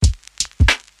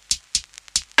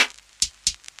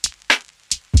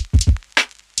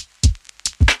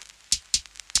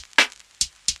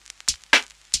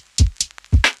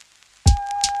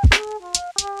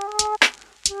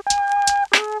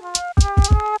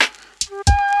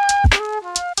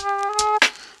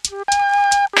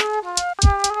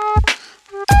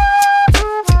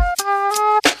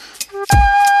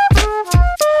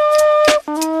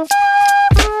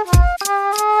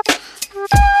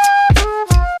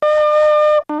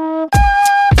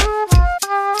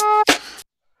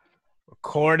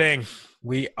recording.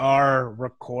 We are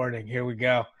recording. Here we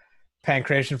go.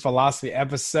 Pancreation Philosophy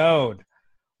episode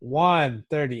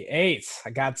 138. I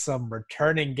got some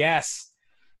returning guests,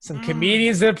 some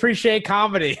comedians that appreciate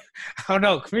comedy. Oh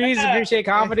no, comedians that appreciate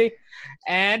comedy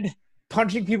and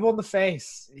punching people in the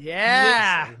face.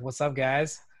 Yeah. So, what's up,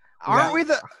 guys? Aren't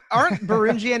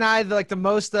Barunji and I the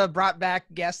most brought back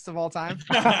guests of all time?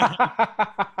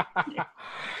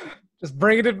 Just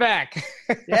bringing it back.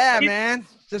 Yeah, man.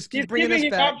 Just keep bringing us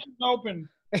back. Options open.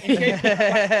 In case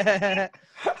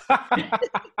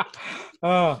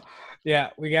Oh, yeah.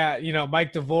 We got,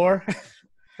 Mike DeVore.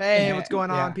 Hey, what's going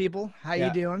on, people? How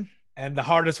you doing? And the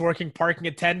hardest working parking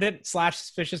attendant /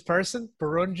 suspicious person,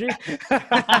 Barunji.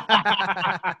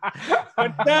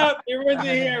 What's up? Everyone's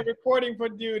here reporting for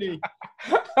duty.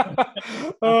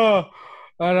 Oh,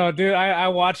 I know, dude. I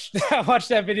watched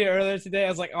that video earlier today. I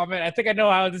was like, oh man, I think I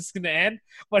know how this is gonna end,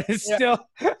 but it's still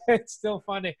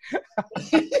funny.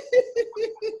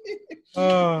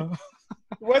 Oh.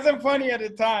 It wasn't funny at the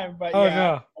time, but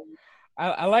no.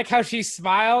 I like how she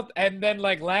smiled and then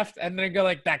left and then go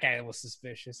that guy was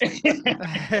suspicious.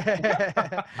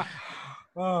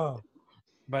 Oh,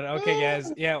 but okay,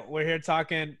 guys. Yeah, we're here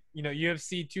talking.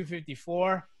 UFC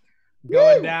 254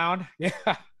 going down. Yeah,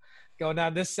 going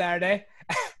down this Saturday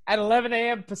at 11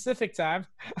 a.m. Pacific time.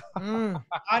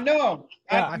 I know.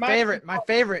 Yeah. My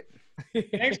favorite.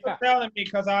 Thanks for telling me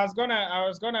because I was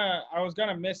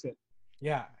gonna miss it.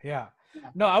 Yeah.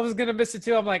 No, I was gonna miss it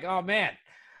too. I'm like, oh man.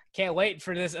 Can't wait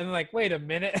for this. And wait a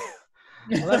minute.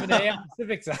 11 a.m.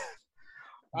 Pacific time.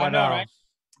 I know, right?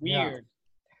 Weird. Yeah.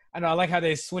 I know. I like how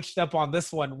they switched up on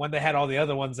this one when they had all the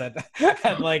other ones at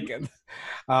prime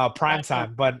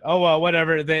time. But oh well,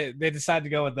 whatever. They decided to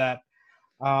go with that.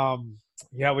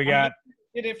 We got.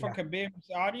 Did it for Khabib's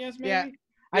audience, maybe? Yeah,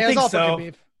 I think so.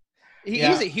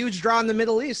 He's a huge draw in the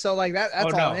Middle East, so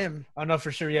that's all him. Oh no,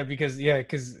 for sure. Yeah, because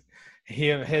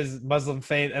his Muslim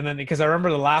faith, and then because I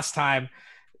remember the last time.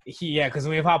 Because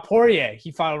when we fought Poirier, he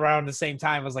fought around the same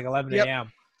time. It was 11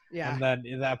 a.m. Yeah, and then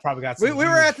that probably got. We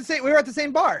were at the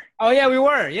same bar. Oh yeah, we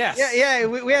were. Yes. Yeah.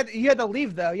 You had to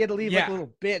leave though. You had to leave like a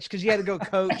little bitch because you had to go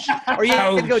coach or you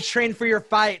had to go train for your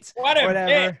fights.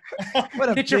 Whatever.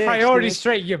 Get your priorities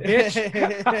straight, you bitch.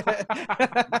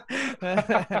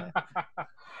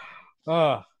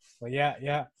 Oh, well,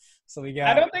 yeah. So we got.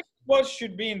 I don't think sports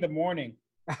should be in the morning.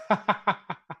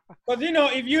 But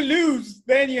if you lose,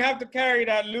 then you have to carry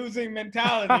that losing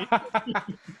mentality.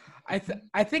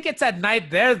 I think it's at night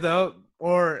there though,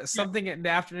 or something in the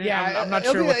afternoon. Yeah, I'm not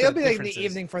sure. It'll be like the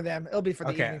evening for them. It'll be for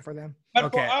the evening for them.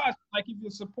 But for us, if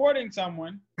you're supporting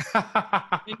someone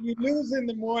and you lose in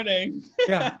the morning,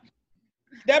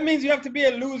 that means you have to be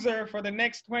a loser for the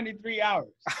next 23 hours.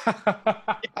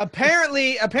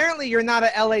 Apparently, you're not an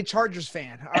LA Chargers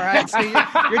fan. All right, so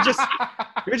you're just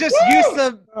used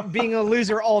to being a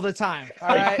loser all the time.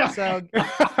 All right, so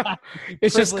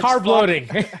it's just carb loading.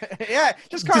 Yeah,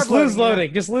 just carb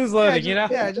loading. Just lose loading.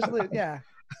 Yeah, just lose. Yeah.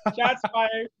 Shots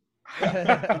fired.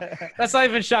 That's not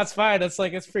even shots fired. That's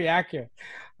it's pretty accurate.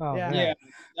 Oh, yeah.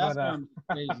 That's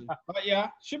crazy. But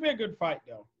should be a good fight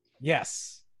though.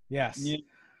 Yes. Yeah.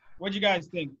 What do you guys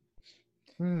think?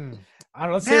 I don't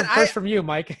know. Let's hear first from you,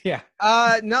 Mike. Yeah.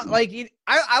 No,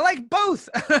 I like both.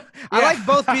 I like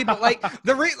both people.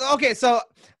 Okay, so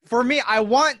for me, I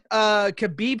want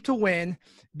Khabib to win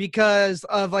because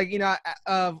of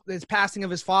of his passing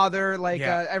of his father,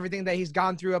 everything that he's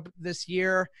gone through up this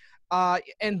year.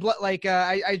 And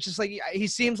I just he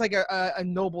seems like a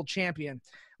noble champion.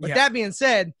 With that being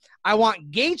said, I want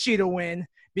Gaethje to win.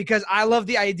 Because I love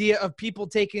the idea of people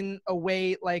taking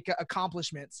away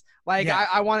accomplishments.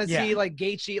 I want to see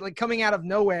Gaethje coming out of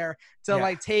nowhere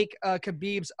to take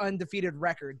Khabib's undefeated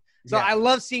record. So I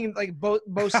love seeing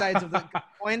both sides of the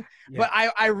coin. Yeah. But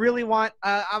I really want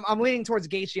I'm leaning towards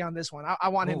Gaethje on this one. I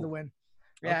want him to win.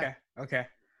 Yeah. Okay.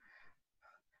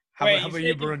 How about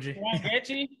you, Barunji? You want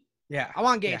Gaethje? Yeah, I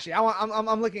want Gaethje. Yeah.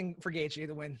 I'm looking for Gaethje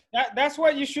to win. That's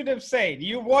what you should have said.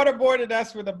 You waterboarded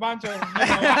us with a bunch of.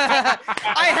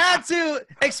 I had to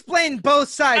explain both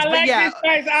sides. I like this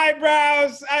guy's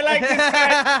eyebrows. I like this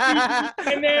guy's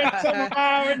and then some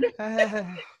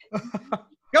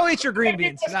Go eat your green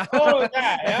beans. All of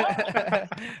that.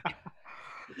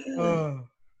 Yeah?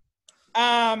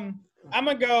 I'm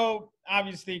gonna go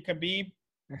obviously Khabib.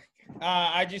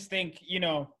 I just think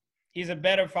he's a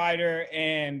better fighter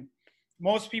and.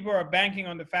 Most people are banking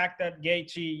on the fact that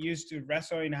Gaethje used to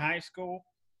wrestle in high school,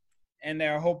 and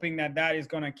they're hoping that is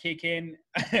going to kick in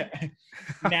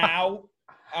now.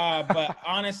 But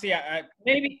honestly,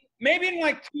 maybe in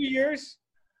 2 years,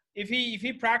 if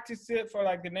he practiced it for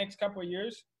the next couple of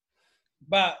years.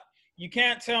 But you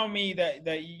can't tell me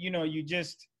that you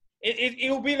just it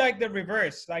will be like the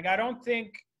reverse. Like I don't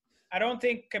think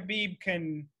Khabib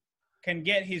can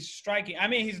get his striking. I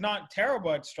mean, he's not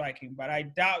terrible at striking, but I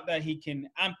doubt that he can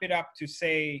amp it up to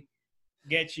say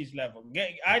Gaethje's level.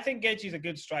 I think Gaethje's a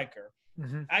good striker.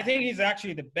 Mm-hmm. I think he's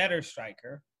actually the better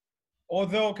striker,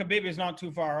 although Khabib is not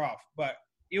too far off. But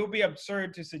it would be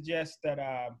absurd to suggest that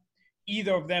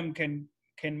either of them can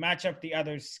match up the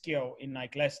other's skill in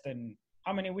like less than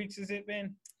how many weeks has it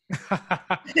been?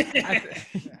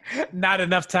 Not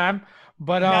enough time,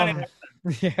 but enough time.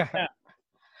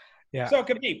 Yeah. So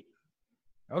Khabib.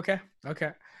 Okay.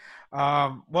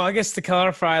 Well, I guess to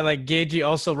clarify, like Gaethje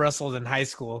also wrestled in high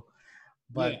school,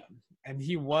 but and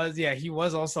he was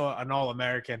also an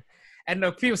All-American. And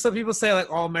some people say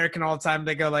like All-American all the time.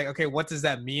 They go like, okay, what does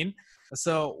that mean?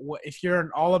 So if you're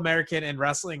an All-American in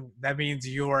wrestling, that means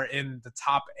you are in the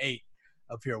top 8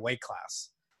 of your weight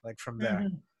class, like from there.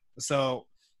 Mm-hmm. So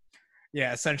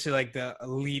yeah, essentially like the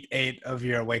elite 8 of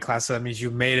your weight class. So that means you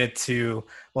made it to,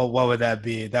 well, what would that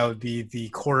be? That would be the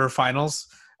quarterfinals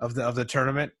of the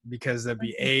tournament, because there'd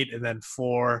be 8 and then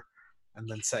 4 and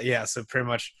then so pretty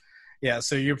much,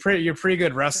 so you're pretty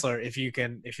good wrestler if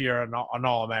you're an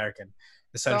All-American.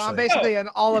 So I'm basically an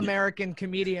All-American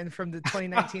comedian from the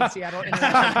 2019 Seattle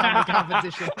International Comedy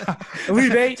Competition.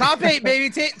 Elite 8. Top 8, baby.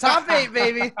 Top 8,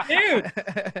 baby. Dude,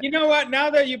 you know what? Now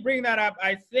that you bring that up,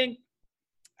 I think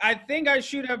I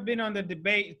should have been on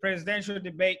the presidential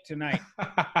debate tonight.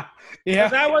 Yeah.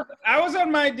 I was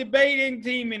on my debating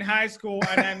team in high school,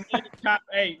 and I made top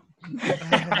 8.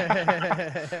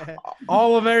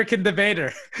 All-American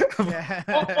debater.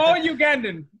 All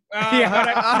Ugandan. I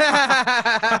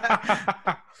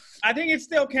think it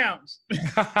still counts.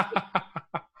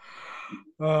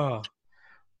 But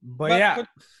yeah.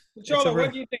 Cholo,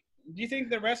 what do you think? Do you think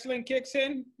the wrestling kicks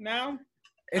in now?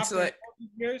 It's like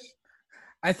years?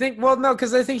 I think, well, no,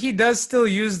 because I think he does still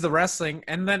use the wrestling.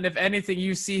 And then if anything,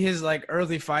 you see his like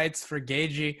early fights for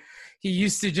Gaethje, he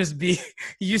used to just be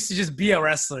a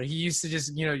wrestler. He used to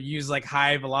just, use like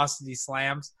high velocity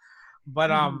slams.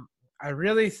 But I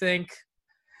really think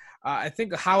I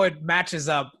think how it matches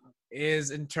up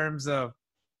is in terms of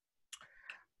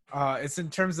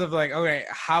like, okay,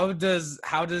 how does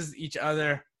each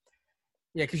other,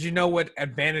 because you know what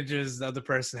advantages the other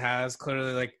person has.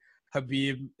 Clearly, like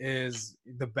Khabib is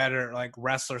the better like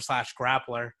wrestler /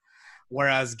 grappler,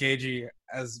 whereas Gaethje,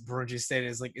 as Burunji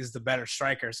stated, is the better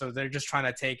striker. So they're just trying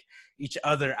to take each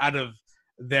other out of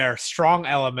their strong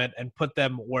element and put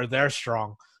them where they're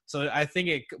strong. So I think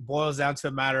it boils down to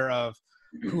a matter of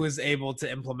who is able to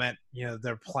implement,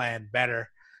 their plan better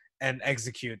and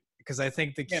execute. Because I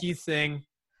think the key thing,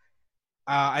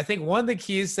 I think one of the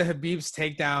keys to Khabib's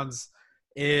takedowns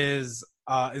is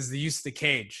the use of the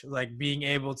cage, like being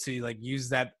able to like use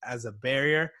that as a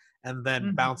barrier and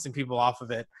then bouncing people off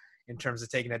of it in terms of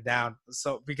taking it down.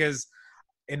 So because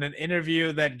in an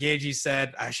interview that Gaethje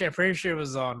said, actually I'm pretty sure it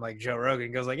was on like Joe Rogan,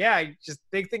 he goes like, just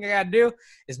big thing I gotta do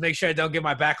is make sure I don't get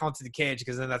my back onto the cage,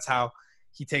 because then that's how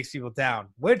he takes people down,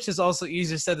 which is also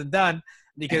easier said than done,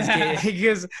 because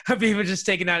Khabib was just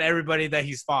taking out everybody that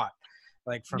he's fought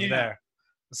like from there.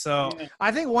 So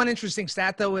I think one interesting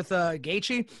stat though with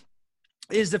Gaethje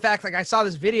is the fact, like I saw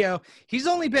this video, he's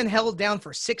only been held down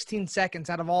for 16 seconds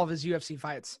out of all of his UFC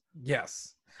fights.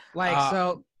 Yes. Like,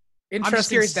 so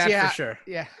interesting stat for sure.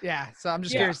 Yeah. So I'm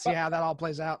just curious to see how that all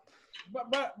plays out.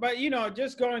 But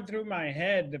just going through my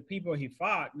head, the people he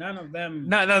fought, none of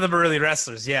them are really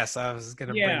wrestlers. Yes, I was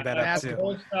gonna bring that up too.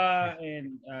 Costa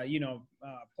and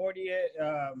Poirier,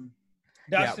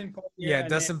 Dustin Poirier. Yeah,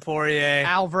 Dustin Poirier, Eddie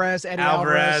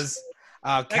Alvarez,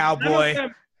 Cowboy,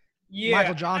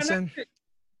 Michael Johnson.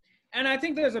 And I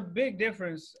think there's a big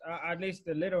difference, at least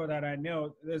the little that I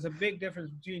know, there's a big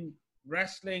difference between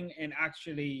wrestling and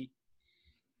actually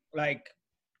like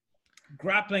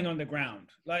grappling on the ground.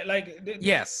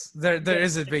 Yes, there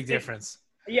is a big difference.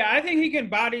 Yeah, I think he can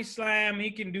body slam, he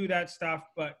can do that stuff,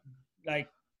 but like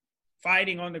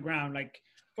fighting on the ground, like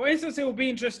for instance, it would be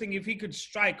interesting if he could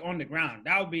strike on the ground.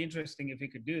 That would be interesting if he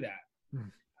could do that.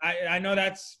 I know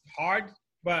that's hard,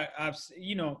 but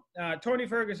Tony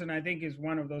Ferguson, I think, is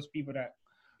one of those people that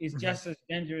is just as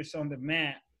dangerous on the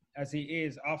mat as he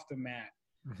is off the mat.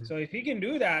 So if he can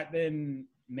do that, then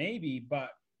maybe, but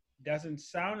doesn't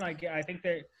sound like it. I think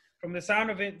that from the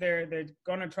sound of it, they're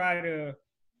gonna try to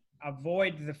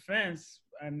avoid the fence,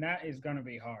 and that is gonna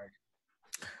be hard.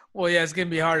 Well, yeah, it's gonna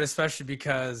be hard, especially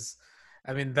because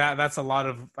that's a lot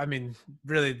of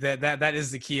really that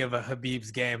is the key of a Khabib's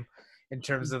game, in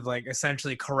terms of like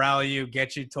essentially corral you,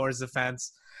 get you towards the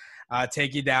fence,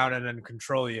 take you down, and then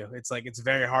control you. It's like it's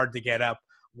very hard to get up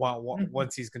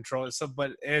once he's controlled. So,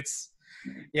 but it's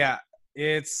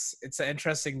an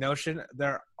interesting notion.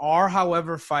 There are,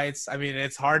 however, fights. I mean,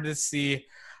 it's hard to see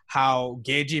how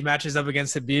Gaethje matches up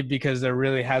against Khabib because there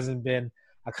really hasn't been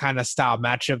a kind of style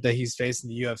matchup that he's faced in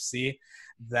the UFC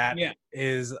that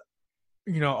is,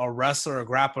 a wrestler or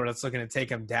grappler that's looking to take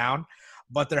him down.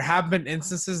 But there have been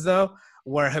instances, though,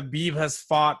 where Khabib has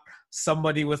fought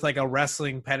somebody with like a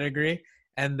wrestling pedigree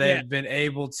and they've been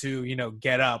able to,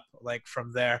 get up like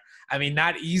from there. I mean,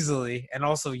 not easily, and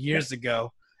also years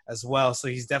ago as well. So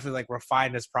he's definitely like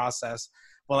refined his process.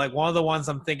 But like one of the ones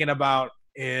I'm thinking about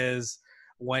is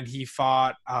when he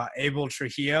fought Abel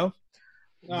Trujillo,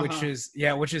 which is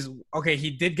okay.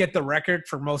 He did get the record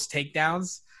for most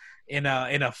takedowns in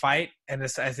a fight, and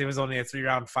it was only a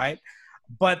 3-round fight.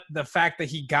 But the fact that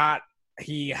he got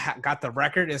the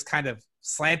record is kind of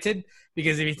slanted,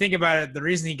 because if you think about it, the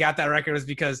reason he got that record was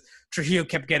because Trujillo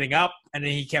kept getting up and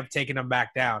then he kept taking him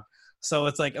back down. So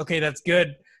it's like, okay, that's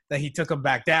good that he took him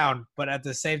back down, but at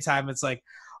the same time, it's like,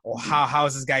 well, how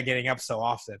is this guy getting up so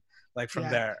often? Like from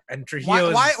there, and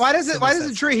Trujillo. Why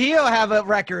doesn't Trujillo have a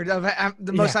record of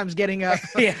the most times getting up?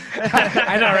 Yeah,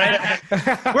 I know, right?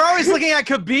 We're always looking at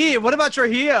Khabib. What about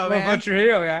Trujillo? What about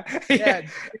Trujillo? Yeah.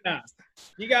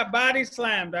 You got body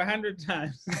slammed 100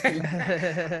 times.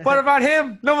 What about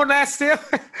him? No one asked him.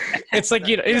 It's like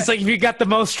it's like if you got the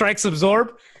most strikes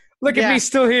absorbed. Look at me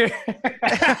still here.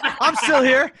 I'm still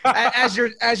here as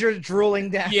you're drooling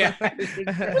down. Yeah.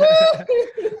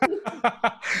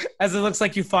 As it looks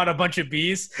like you fought a bunch of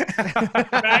bees.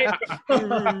 Right?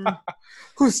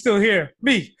 Who's still here?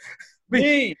 Me.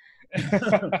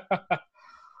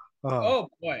 Oh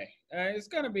boy, it's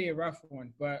gonna be a rough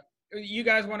one. But you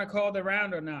guys want to call the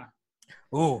round or not?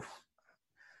 Ooh.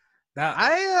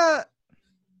 I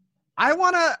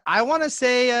wanna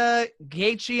say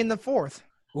Gaethje in the fourth.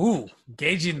 Ooh,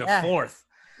 Gaethje in the fourth.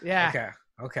 Yeah.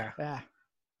 Okay. Yeah.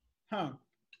 Huh.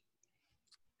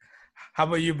 How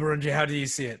about you, Burunji? How do you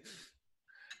see it?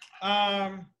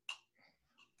 Khabib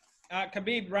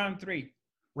round 3.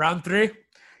 Round 3?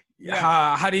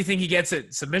 Yeah. How do you think he gets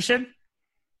it? Submission?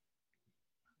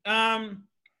 I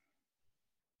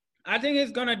think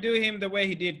it's gonna do him the way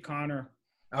he did Conor.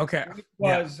 Okay.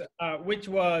 Which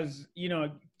was,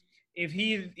 if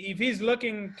he's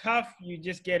looking tough, you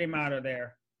just get him out of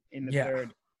there in the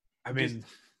third. I mean,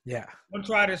 don't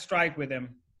try to strike with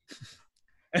him.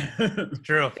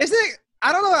 True. Isn't it?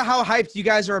 I don't know how hyped you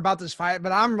guys are about this fight,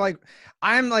 but I'm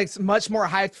much more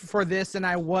hyped for this than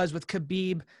I was with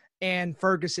Khabib and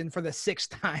Ferguson for the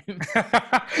 6th time.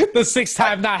 The 6th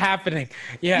time not happening.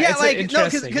 Yeah, it's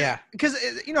interesting. Because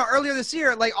earlier this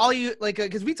year,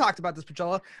 because we talked about this,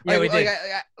 Pachola. We did.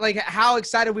 Like how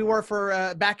excited we were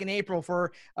for back in April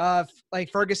for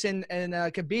Ferguson and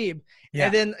Khabib. Yeah.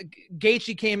 And then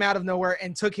Gaethje came out of nowhere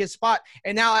and took his spot.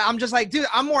 And now I'm just like, dude,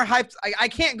 I'm more hyped. I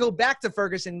can't go back to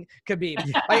Ferguson Khabib.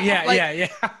 Yeah.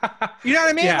 You know what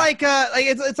I mean? Yeah.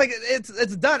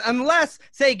 It's done unless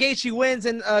say Gaethje wins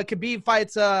and Khabib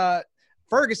fights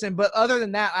Ferguson. But other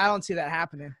than that, I don't see that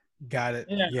happening. Got it.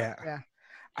 Yeah.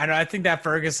 I know. I think that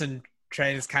Ferguson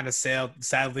train has kind of sailed,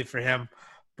 sadly for him.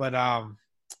 But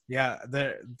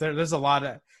there's a lot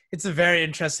of. It's a very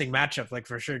interesting matchup, like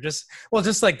for sure. Just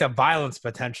like the violence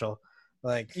potential,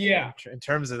 in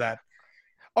terms of that.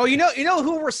 Oh, you know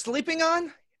who we're sleeping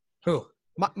on? Who?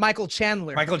 Michael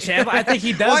Chandler. Michael Chandler. I think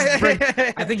he does bring.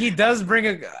 I think he does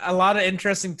bring a lot of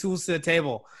interesting tools to the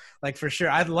table, like for sure.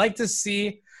 I'd like to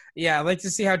see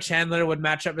how Chandler would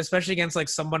match up, especially against like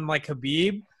someone like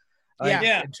Khabib.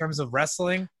 In terms of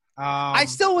wrestling, I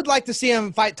still would like to see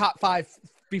him fight top 5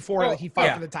 before he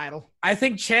fought for the title. I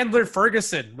think Chandler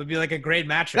Ferguson would be like a great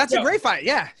matchup. That's a great fight.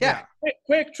 Yeah.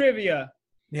 Quick trivia.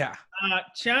 Yeah.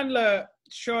 Chandler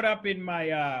showed up in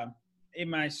my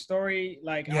story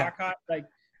archive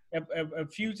a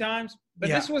few times, but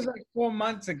this was like 4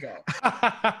 months ago.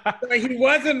 So he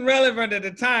wasn't relevant at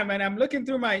the time, and I'm looking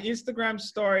through my Instagram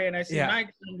story and I see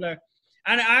Mike Chandler,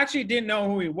 and I actually didn't know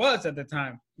who he was at the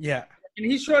time. Yeah. And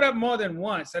he showed up more than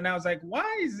once, and I was like, why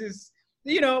is this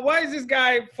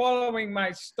guy following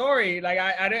my story? Like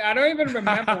I don't even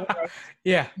remember what I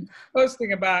was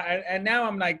posting about, and now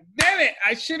I'm like, damn it,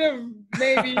 I should have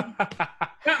maybe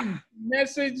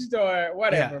messaged or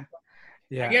whatever.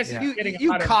 Yeah. I guess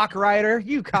you cock rider.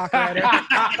 You cock rider. Oh,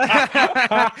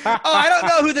 I don't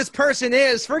know who this person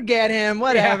is. Forget him.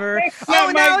 Whatever. Yeah.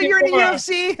 Oh, now you're in the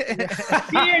UFC.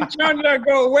 He and Chandler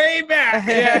go way back.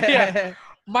 Yeah.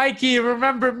 Mikey,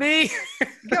 remember me?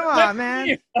 Come on,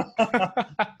 man.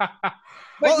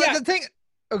 The thing.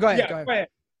 Oh, go ahead.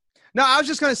 No, I was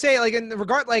just gonna say, like, in the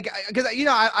regard, like, because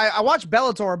I watch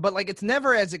Bellator, but like, it's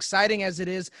never as exciting as it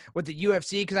is with the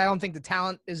UFC because I don't think the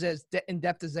talent is as in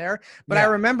depth as there. But I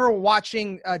remember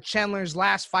watching Chandler's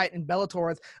last fight in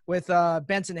Bellator with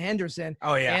Benson Henderson.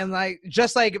 Oh yeah, and like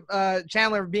just like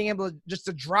Chandler being able to just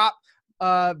to drop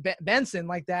Benson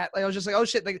like that, like I was just like, oh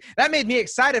shit, like that made me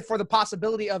excited for the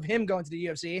possibility of him going to the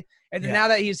UFC. And then now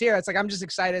that he's here, it's like I'm just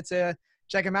excited to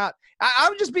check him out. I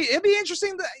would just it'd be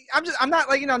interesting. I'm not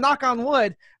like, knock on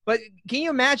wood, but can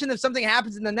you imagine if something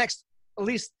happens in the next at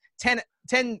least 10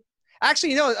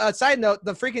 actually, side note,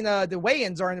 the freaking the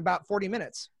weigh-ins are in about 40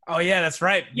 minutes. Oh yeah, that's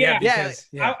right. Yeah. Because,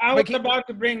 I was about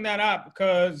to bring that up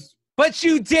because. But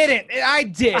you didn't. I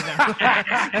did.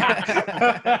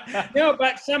 No,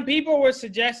 but some people were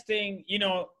suggesting,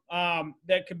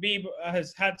 that Khabib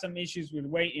has had some issues with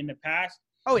weight in the past.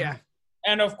 Oh yeah.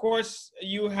 And of course,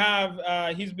 you have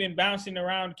he's been bouncing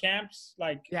around camps,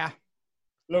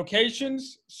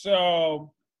 locations.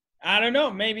 So I don't know.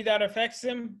 Maybe that affects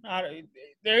him.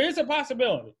 There is a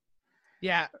possibility.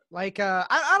 Yeah, like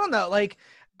I don't know. Like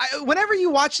whenever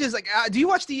you watch this, like, do you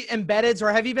watch the embeddeds,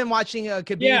 or have you been watching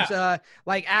Khabib's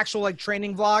like actual like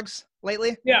training vlogs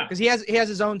lately? Yeah, because he has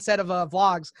his own set of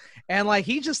vlogs, and like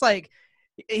he's just like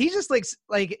a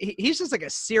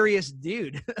serious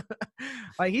dude.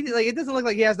 Like it doesn't look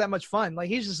like he has that much fun. Like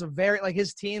he's just a very like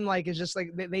his team like is just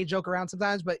like they joke around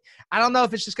sometimes, but I don't know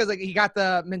if it's just because like he got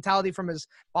the mentality from his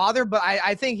father, but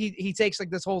I think he takes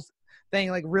like this whole thing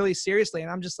like really seriously,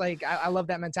 and I'm just like I love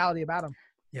that mentality about him.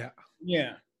 Yeah.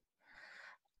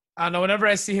 I don't know. Whenever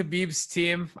I see Khabib's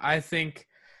team, I think,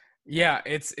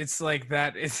 it's like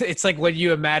that. It's like what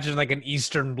you imagine like an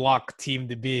Eastern Bloc team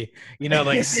to be,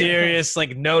 like serious,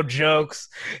 like no jokes.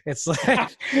 It's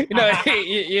like,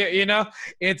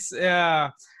 it's,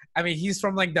 I mean, he's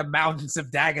from like the mountains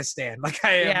of Dagestan. Like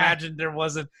I imagine there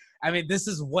wasn't, I mean, this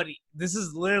is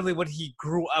literally what he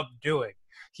grew up doing.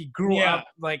 He grew up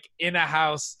like in a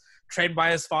house trained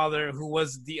by his father, who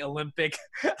was the Olympic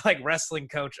like wrestling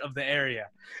coach of the area.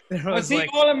 Was he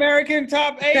All-American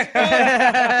top 8?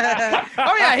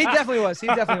 Oh yeah, he definitely was.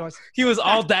 He was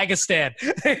all Dagestan.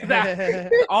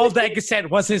 All Dagestan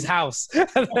was his house.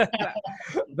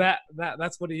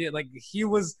 That's what he did. Like he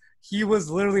was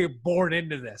literally born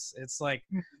into this. It's like,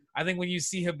 I think when you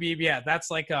see Khabib,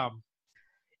 that's like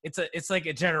it's like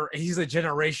he's a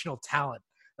generational talent.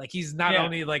 Like he's not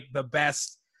only like the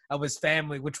best of his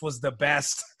family, which was the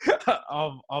best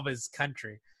of his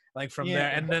country, like from there.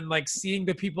 And then like seeing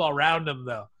the people around him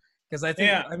though, because I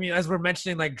think, I mean, as we're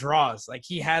mentioning like draws, like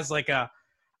he has like a,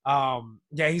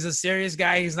 he's a serious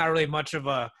guy. He's not really much of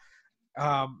a,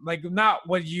 like not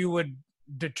what you would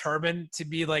determine to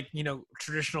be like,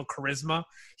 traditional charisma.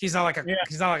 He's not like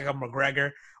he's not like a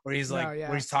McGregor where he's like,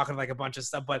 where he's talking like a bunch of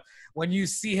stuff. But when you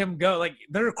see him go, like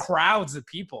there are crowds of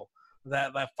people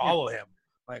that follow him.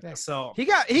 Like so, he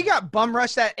got bum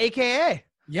rushed at AKA.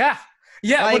 Yeah.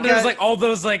 Like, when there's like all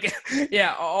those like,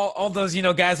 all those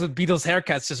guys with Beatles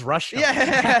haircuts just rush him.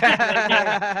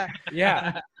 Yeah.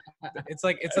 It's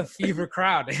like it's a fever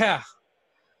crowd. Yeah.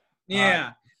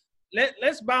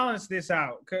 Let's balance this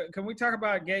out. Can we talk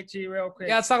about Gaethje real quick?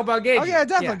 Yeah, let's talk about Gaethje. Oh yeah,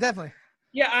 definitely.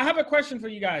 Yeah, I have a question for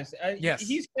you guys. Yes.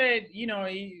 He said,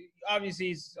 he obviously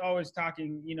he's always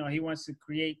talking, he wants to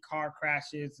create car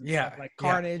crashes and stuff like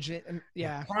carnage.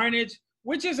 Carnage,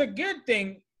 which is a good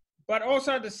thing, but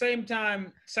also at the same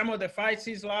time, some of the fights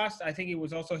he's lost, I think it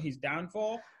was also his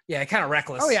downfall. Yeah, kind of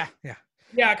reckless. Oh yeah.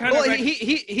 Yeah, kind of.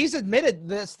 He's admitted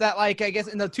this, that like I guess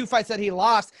in the 2 fights that he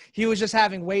lost, he was just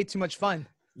having way too much fun.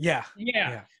 Yeah.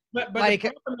 But like,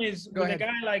 the problem is with a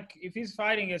guy like, if he's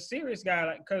fighting a serious guy,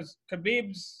 like, because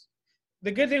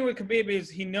the good thing with Khabib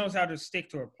is he knows how to stick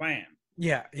to a plan.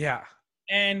 Yeah.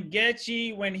 And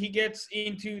Gaethje, when he gets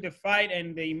into the fight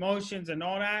and the emotions and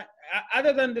all that,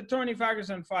 other than the Tony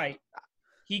Ferguson fight,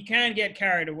 he can get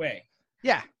carried away.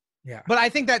 Yeah. But I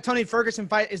think that Tony Ferguson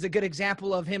fight is a good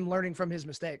example of him learning from his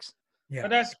mistakes. Yeah.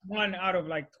 But that's 1 out of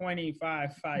like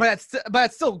 25 fights. But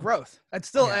it's still growth. That's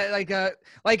still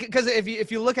because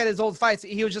if you look at his old fights,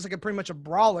 he was just like pretty much a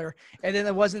brawler, and then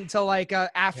it wasn't until like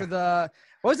after the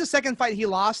what was the second fight he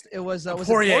lost? It was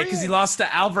Poirier, because he lost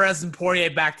to Alvarez and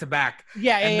Poirier back to back.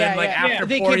 After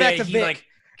Poirier, he like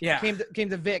came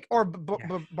to Vic or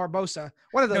Barbosa,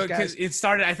 one of those guys.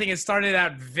 I think it started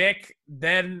at Vic,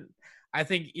 then I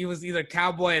think he was either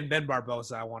Cowboy and then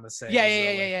Barbosa, I want to say.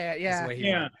 Yeah.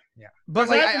 But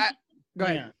like, go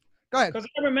ahead. Because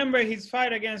I remember his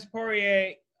fight against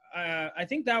Poirier. I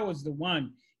think that was the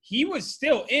one. He was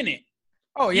still in it.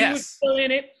 Oh yes, he was still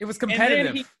in it. It was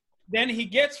competitive. Then he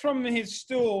gets from his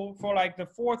stool for like the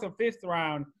 4th or 5th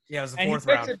round. Yeah, it was the and 4th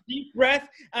he round. takes a deep breath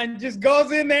and just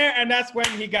goes in there, and that's when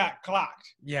he got clocked.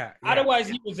 Yeah. Otherwise,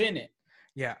 he was in it.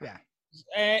 Yeah.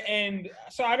 And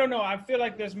so I don't know. I feel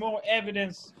like there's more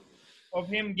evidence of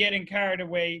him getting carried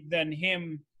away than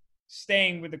him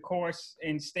staying with the course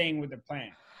and staying with the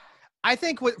plan. I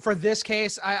think for this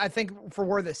case, I think for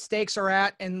where the stakes are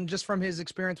at, and just from his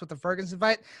experience with the Ferguson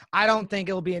fight, I don't think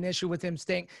it'll be an issue with him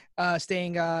staying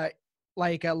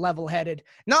level-headed.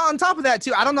 Now, on top of that,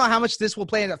 too, I don't know how much this will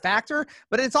play in a factor,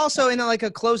 but it's also in a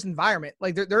closed environment.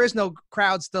 Like there is no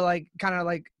crowds to kind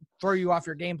of throw you off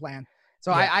your game plan. So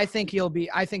yeah. I think he'll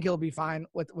be fine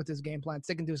with his game plan,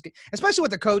 sticking to his game, especially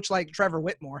with a coach like Trevor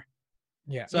Whitmore.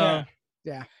 Yeah. So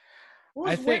yeah.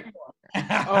 I think.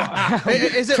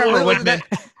 Is it Trevor Whitman?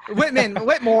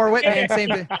 Whitmore, same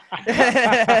thing.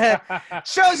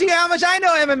 Shows you how much I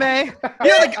know MMA.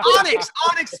 You're like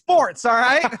Onyx Sports, all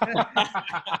right?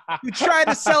 You tried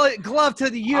to sell it glove to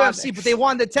the UFC, but they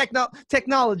wanted the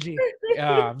technology.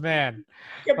 Oh man.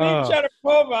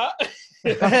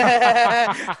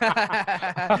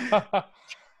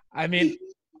 I mean,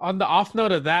 on the off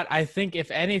note of that, I think if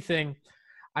anything,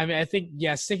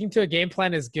 sticking to a game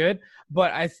plan is good,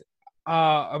 but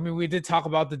we did talk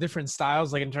about the different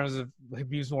styles, like in terms of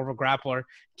Khabib's more of a grappler,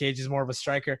 Gage is more of a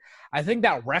striker. I think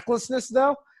that recklessness,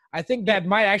 though, I think that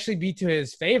might actually be to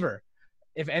his favor,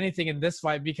 if anything, in this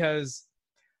fight, because,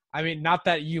 not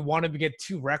that you want to get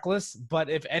too reckless, but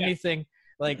if anything,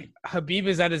 Khabib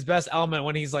is at his best element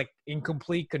when he's in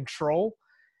complete control,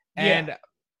 and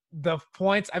the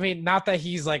points. Not that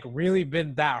he's really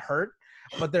been that hurt,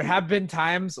 but there have been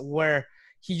times where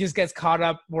he just gets caught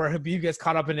up, where Khabib gets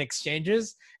caught up in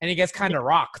exchanges, and he gets kind of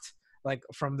rocked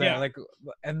from there. Yeah.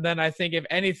 And then I think if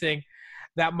anything,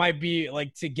 that might be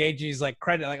to Gaethje's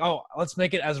credit. Let's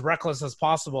make it as reckless as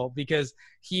possible, because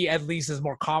he at least is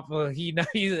more confident. He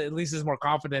at least is more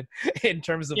confident in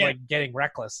terms of getting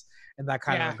reckless in that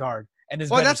kind of regard. And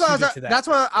that's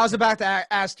what I was about to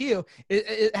ask you.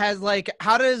 It has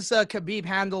how does Khabib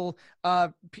handle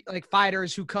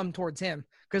fighters who come towards him?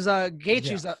 Because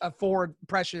Gaethje's a forward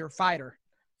pressure fighter.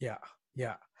 Yeah.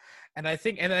 And I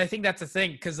think that's the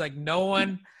thing, because no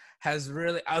one has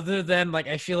really, other than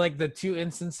I feel like the two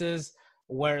instances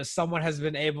where someone has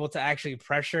been able to actually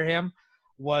pressure him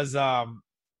was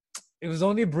it was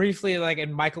only briefly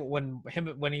in Michael when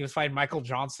he was fighting Michael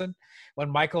Johnson, when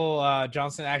Michael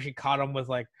Johnson actually caught him with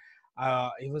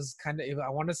it was kind of, I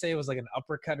want to say it was an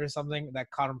uppercut or something that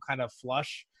caught him kind of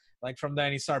flush from there,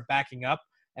 and he started backing up.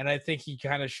 And I think he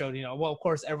kind of showed, of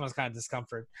course, everyone's kind of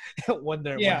discomfort when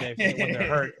they're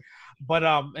hurt. But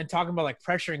and talking about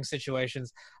pressuring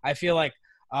situations, I feel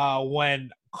when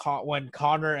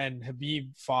Conor and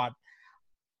Khabib fought,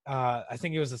 I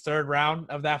think it was the 3rd round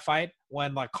of that fight,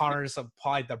 when Conor just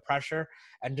applied the pressure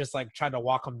and just tried to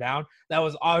walk him down. That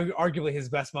was arguably his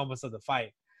best moments of the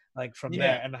fight, from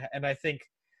there. And I think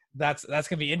that's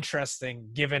gonna be interesting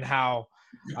given how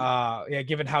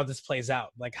this plays out,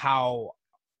 how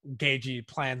Gaethje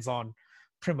plans on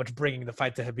pretty much bringing the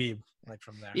fight to Khabib,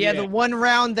 from there. Yeah, the one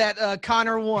round that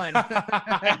Conor won.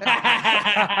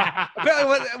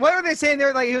 what were they saying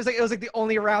there? It was the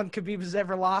only round Khabib has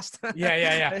ever lost.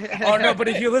 Yeah. Oh no, but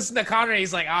if you listen to Conor,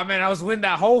 he's like, "Oh man, I was winning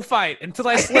that whole fight until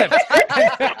I slipped."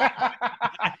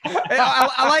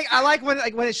 I like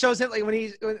when it shows him when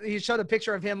he showed a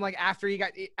picture of him after he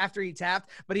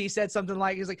tapped, but he said something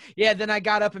he's like, "Yeah, then I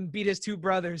got up and beat his 2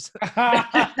 brothers."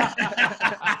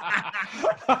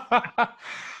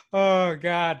 Oh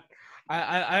God,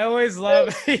 I always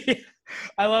love.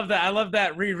 I love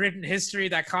that rewritten history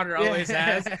that Conor always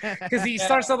has, because he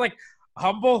starts out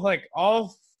humble,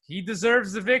 he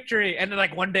deserves the victory, and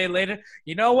then one day later,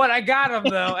 you know what, I got him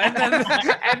though, and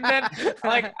then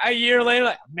a year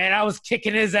later, man, I was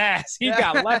kicking his ass. He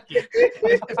got lucky.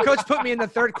 If Coach put me in the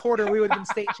 3rd quarter, we would have been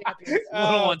state champions.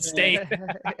 Little one state.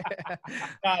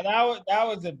 That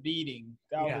was a beating.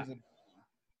 Yeah.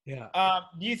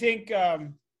 Do you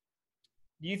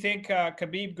think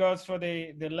Khabib goes for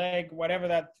the leg, whatever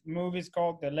that move is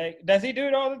called, the leg? Does he do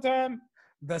it all the time?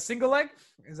 The single leg?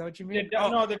 Is that what you mean?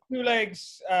 No, the 2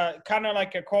 legs, kind of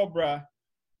like a cobra.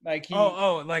 Wraps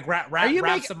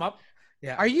him up.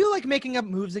 Yeah. Are you making up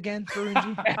moves again,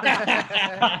 Ferunji?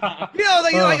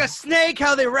 Like a snake,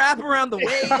 how they wrap around the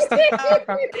waist,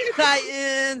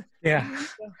 tighten. Yeah.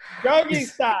 Doggy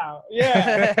style.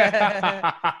 Yeah.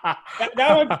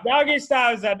 that doggy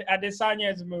style is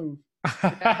Adesanya's move.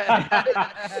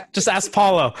 Just ask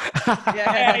Paulo.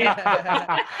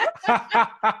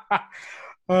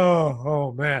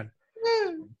 Oh man.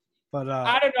 But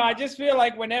I don't know. I just feel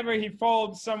like whenever he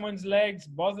folds someone's legs,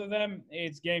 both of them,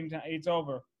 it's game time. It's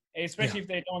over. Especially if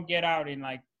they don't get out in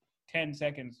like 10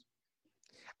 seconds.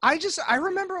 I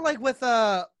remember with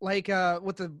the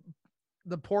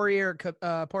Poirier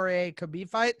Khabib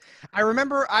fight. I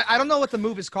remember I don't know what the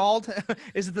move is called.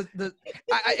 Is it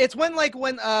it's when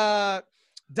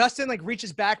Dustin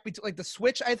reaches back between the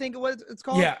switch, I think it's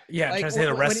called. Yeah, tries to hit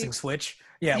a wrestling switch.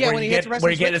 Yeah, when you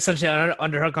get essentially an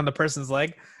underhook on the person's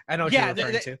leg. I know what you're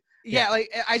referring to. Yeah,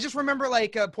 I just remember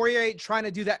Poirier trying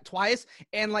to do that twice,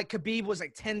 and Khabib was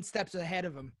 10 steps ahead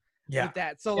of him with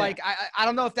that. So I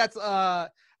don't know if that's a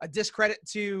discredit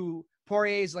to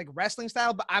Poirier's wrestling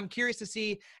style, but I'm curious to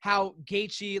see how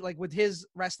Gaethje with his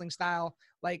wrestling style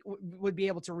would be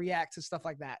able to react to stuff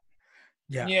like that.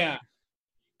 Yeah.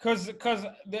 Because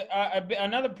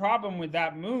another problem with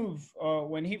that move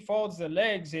when he folds the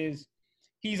legs is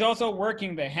he's also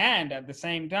working the hand at the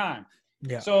same time.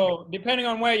 Yeah. So depending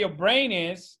on where your brain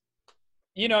is,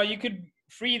 you could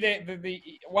free the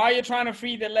while you're trying to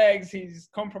free the legs, he's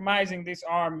compromising this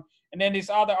arm, and then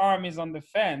this other arm is on the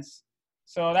fence.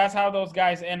 So that's how those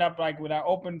guys end up with an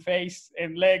open face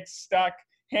and legs stuck,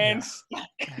 hands stuck.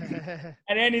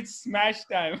 And then it's smash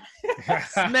time.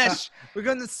 Smash. We're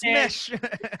going to smash.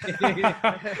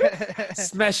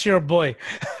 Smash your boy.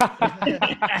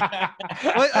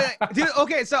 Dude,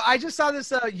 okay, so I just saw this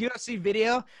UFC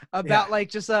video about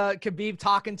Khabib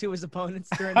talking to his opponents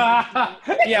during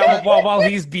while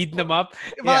he's beating them up.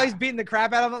 While he's beating the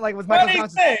crap out of them, with Michael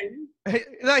Johnson.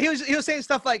 No, he was saying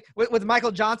stuff with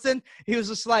Michael Johnson. He was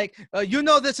just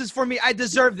this is for me. I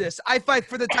deserve this. I fight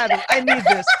for the title. I need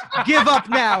this. Give up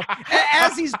now.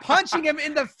 As he's punching him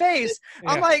in the face,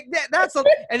 I'm that's a.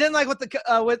 And then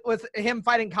with him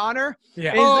fighting Conor, he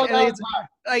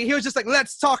was just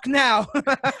let's talk now.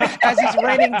 As he's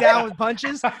raining down with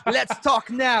punches, let's talk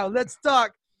now. Let's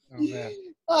talk. Oh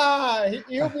man.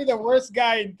 He'll be the worst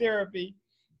guy in therapy.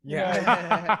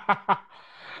 Yeah.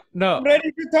 No. I'm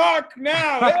ready to talk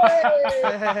now.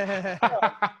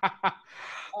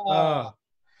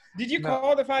 Did you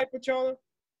call the fight, Pachola?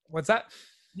 What's that?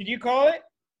 Did you call it?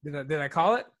 Did I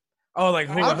call it? Oh,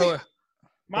 who?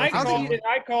 Mike called it.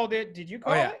 I called it. Did you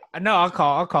call it? No, I'll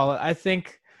call it. I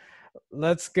think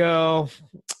let's go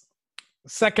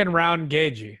second round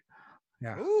Gaethje.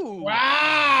 Yeah. Ooh.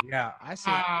 Wow. Yeah. I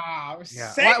see.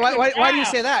 Yeah. Why do you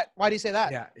say that? Why do you say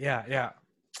that?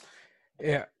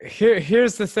 Yeah.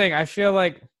 Here's the thing. I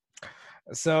feel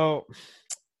so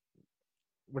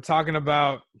we're talking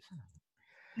about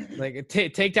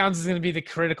takedowns is going to be the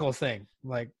critical thing.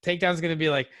 Takedowns is going to be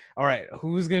all right,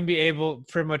 who's going to be able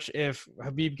pretty much if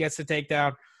Khabib gets the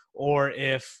takedown or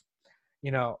if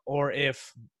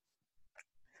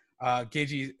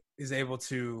Gaethje is able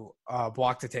to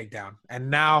block the takedown.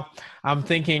 And now I'm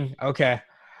thinking, okay,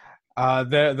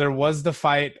 there was the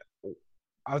fight.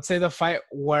 I would say the fight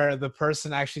where the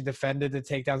person actually defended the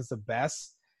takedowns the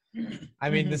best. I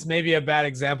mean, this may be a bad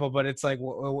example, but it's it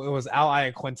was Al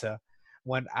Iaquinta.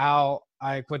 When Al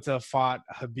Iaquinta fought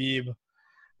Khabib,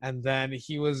 and then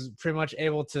he was pretty much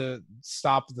able to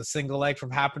stop the single leg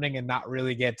from happening and not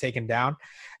really get taken down.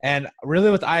 And really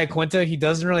with Iaquinta, he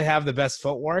doesn't really have the best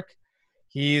footwork.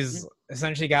 He's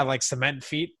essentially got cement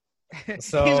feet.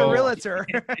 So he's a realtor.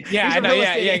 Yeah, I know.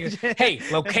 Yeah. Hey,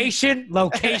 location.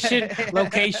 But,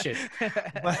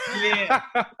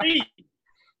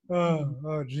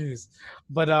 oh, geez.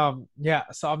 But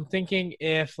so I'm thinking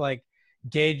if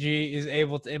Gaethje is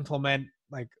able to implement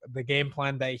the game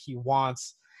plan that he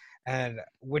wants, and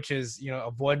which is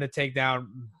avoiding the takedown,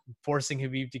 forcing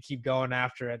Khabib to keep going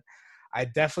after it. I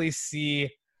definitely see.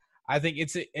 I think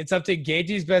it's up to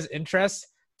Gaethje's best interest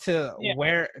to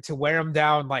wear him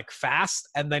down fast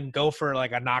and then go for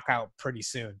a knockout pretty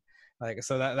soon.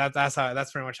 So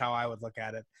that's pretty much how I would look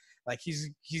at it.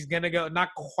 He's gonna go not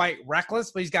quite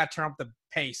reckless, but he's got to turn up the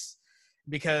pace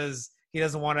because he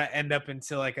doesn't want to end up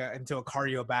into a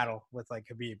cardio battle with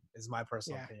Khabib. Is my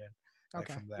personal opinion.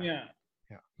 Okay. From that. Yeah.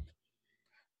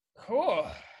 Cool.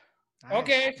 Nice.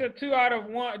 Okay, so 2 out of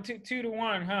 1, 2 to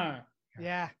 1, huh?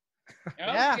 Yeah.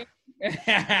 Okay.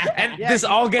 And this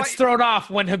all gets thrown off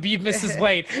when Khabib misses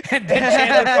weight, and then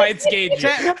Chandler fights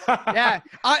Gaethje.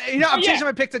 I'm changing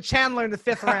my pick to Chandler in the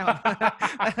 5th round.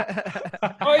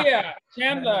 Oh yeah,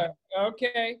 Chandler.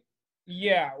 Okay.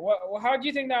 Yeah. How do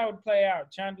you think that would play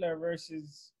out? Chandler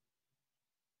versus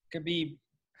Khabib.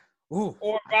 Ooh.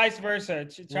 Or vice versa.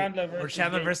 Chandler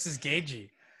versus Gaethje.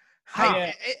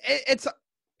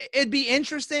 It'd be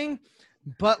interesting.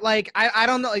 But I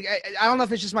don't know, I don't know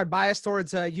if it's just my bias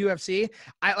towards UFC.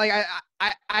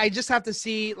 I just have to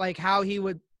see how he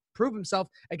would prove himself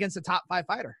against a top 5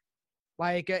 fighter.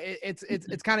 Like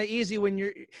it's kind of easy when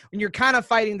you're kind of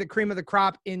fighting the cream of the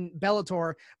crop in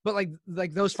Bellator, but like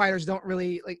those fighters don't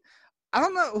really like. I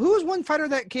don't know who was one fighter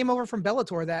that came over from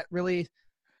Bellator that really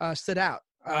stood out.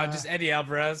 Just Eddie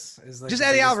Alvarez is like just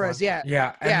Eddie Alvarez, one. yeah,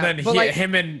 yeah, and then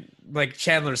him and like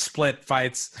Chandler split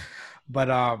fights, but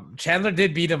Chandler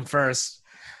did beat him first.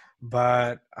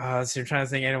 But so you're trying to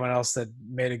think anyone else that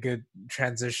made a good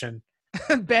transition.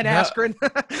 Ben Askren.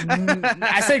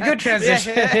 I said good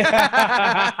transition.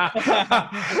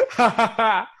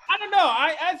 I don't know.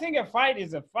 I think a fight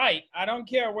is a fight. I don't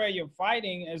care where you're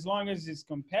fighting as long as it's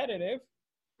competitive.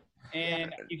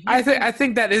 And I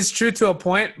think that is true to a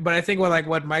point, but I think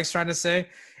what Mike's trying to say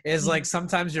is like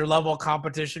sometimes your level of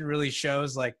competition really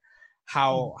shows like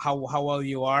how well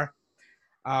you are.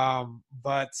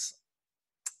 But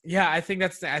yeah, I think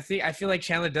I feel like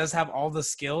Chandler does have all the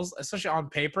skills, especially on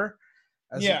paper.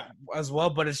 As well,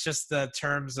 but it's just the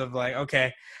terms of like,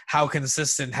 okay, how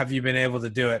consistent have you been able to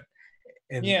do it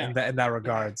in that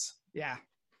regards? Yeah.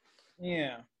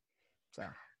 So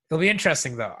it'll be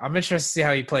interesting though. I'm interested to see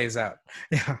how he plays out.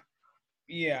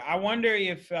 Yeah. I wonder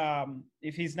if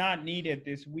he's not needed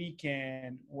this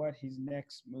weekend, what his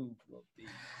next move will be.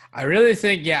 I really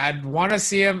think, I'd want to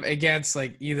see him against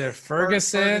like either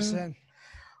Ferguson.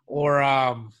 Or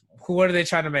who are they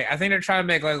trying to make? I think they're trying to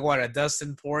make like a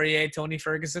Dustin Poirier, Tony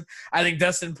Ferguson. I think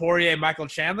Dustin Poirier, Michael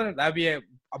Chandler. That'd be a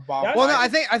bomb. Well, no, I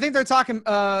think they're talking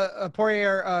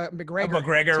Poirier, McGregor.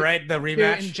 McGregor, right? The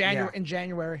rematch in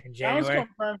January. That was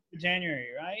confirmed for January,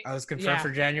 right? I was confirmed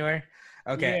for January.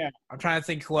 Okay. Yeah. I'm trying to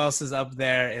think who else is up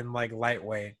there in like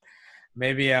lightweight.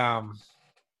 Maybe I don't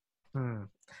know.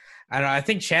 I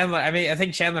think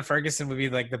Chandler Ferguson would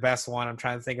be like the best one. I'm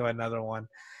trying to think of another one.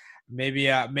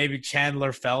 Maybe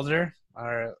Chandler Felder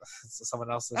or someone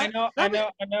else. I know.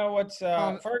 What's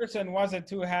Ferguson wasn't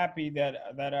too happy that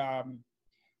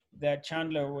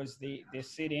Chandler was the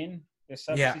sit-in, the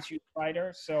substitute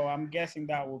fighter. So I'm guessing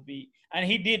that will be. And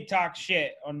he did talk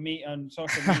shit on me on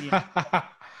social media.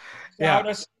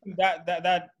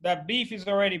 That beef is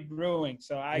already brewing.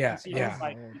 So I can see him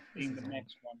fight being the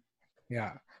next one.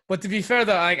 Yeah. But to be fair,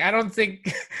 though, like I don't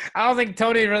think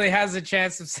Tony really has a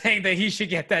chance of saying that he should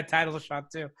get that title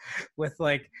shot too, with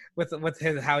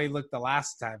how he looked the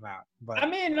last time out. But I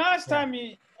mean,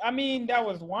 that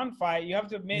was one fight. You have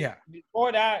to admit,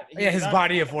 before that, his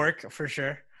body of work for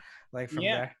sure. Like from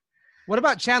there. What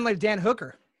about Chandler Dan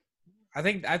Hooker? I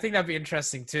think that'd be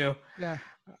interesting too. Yeah.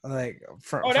 Like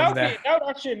that would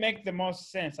actually make the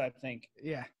most sense, I think.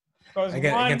 Yeah. Because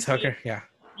against Hooker,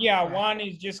 one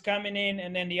is just coming in,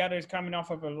 and then the other is coming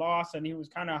off of a loss, and he was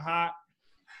kind of hot.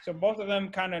 So both of them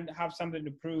kind of have something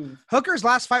to prove. Hooker's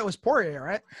last fight was Poirier,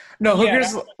 right? No,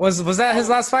 Hooker's was that his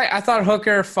last fight? I thought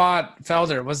Hooker fought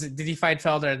Felder. Did he fight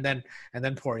Felder and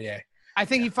then Poirier? I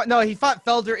think he fought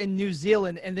Felder in New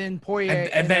Zealand, and then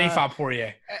Poirier, and then he fought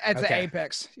Poirier at the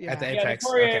Apex. At the Apex, the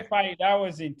Poirier fight, that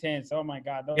was intense. Oh my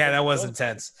God, that was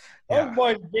intense. Those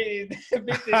boys beat the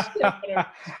shit out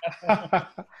of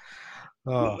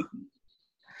Oh,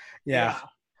 yeah.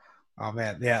 Oh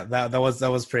man, yeah. That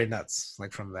was pretty nuts.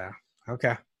 Like from there.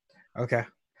 Okay.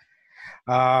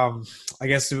 I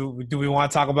guess do we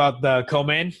want to talk about the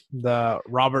co-main, the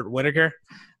Robert Whittaker?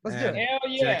 Let's do it. Hell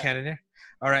yeah. Cannonier.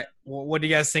 All right. Well, what do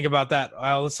you guys think about that?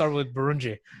 Let's start with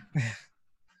Burunji.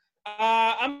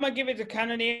 I'm gonna give it to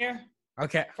Cannonier.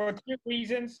 Okay. For two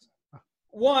reasons.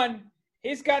 One,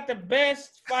 he's got the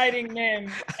best fighting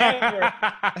name ever.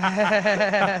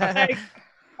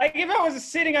 like if I was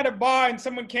sitting at a bar and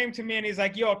someone came to me and he's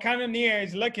like, "Yo, Cannonier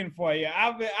is looking for you,"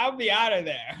 I'll be out of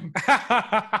there.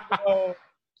 So,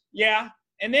 yeah.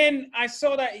 And then I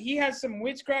saw that he has some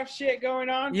witchcraft shit going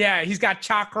on. Yeah, he's got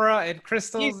chakra and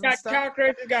crystals. He's got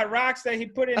chakra. He's got rocks that he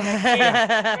put in.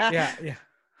 Yeah. You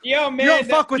Yo, man, don't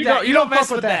fuck with that. You don't mess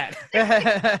with that.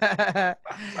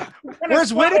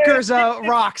 Where's Whittaker's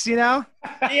rocks? You know?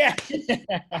 Yeah.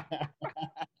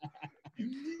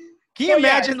 Can you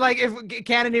imagine, like, if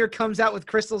Cannonier comes out with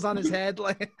crystals on his head,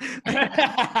 like?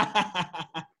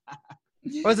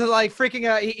 Was it like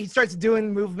freaking? He starts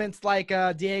doing movements like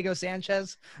Diego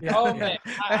Sanchez. Yeah. Oh man,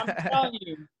 I'm telling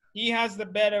you, he has the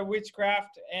better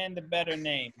witchcraft and the better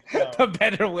name. So. The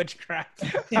better witchcraft.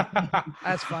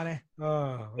 That's funny.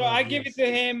 So I give it to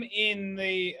him in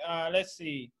the let's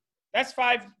see, that's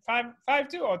 5-2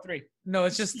 or 3. No,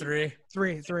 it's just 3.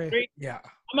 3. Yeah.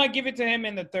 I'm gonna give it to him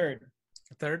in the third.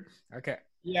 Third? Okay.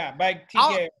 Yeah, by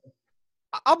TKO.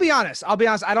 I'll be honest.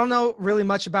 I don't know really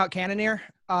much about Cannonier.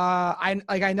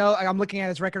 I know I'm looking at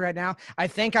his record right now. I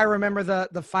think I remember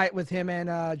the fight with him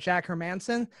and Jack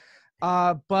Hermanson.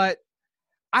 But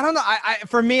I don't know.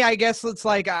 For me, I guess it's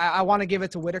like I want to give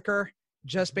it to Whittaker.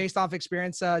 just based off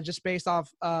experience, just based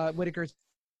off Whitaker's.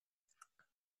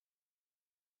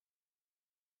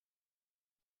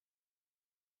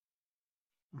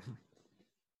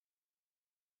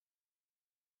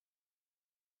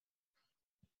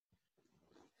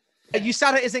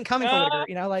 USADA isn't coming for Whitaker,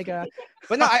 you know, like,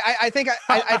 but no, I think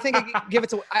I give it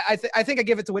to I think I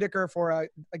give it to Whitaker for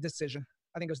a decision.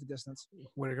 I think it was the distance.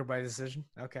 Whitaker by decision.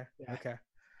 Okay, Yeah. okay,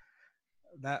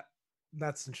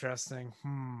 that's interesting.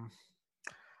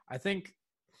 I think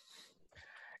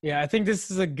this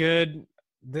is a good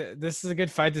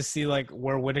fight to see like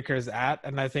where Whitaker is at,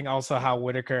 and I think also how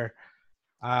Whitaker.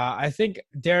 I think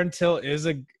Darren Till is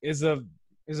a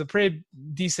pretty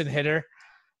decent hitter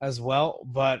as well,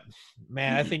 but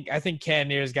man, I think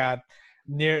Cannonier's got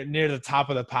near the top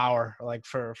of the power, like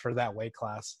for that weight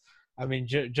class. I mean,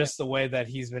 just the way that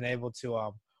he's been able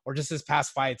to, or just his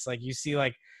past fights, like you see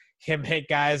like him hit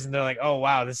guys and they're like, oh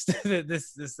wow, this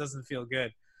doesn't feel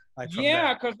good. Like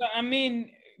because I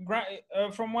mean,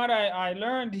 from what I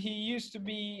learned, he used to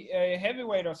be a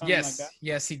heavyweight or something like that.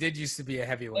 Yes, he did used to be a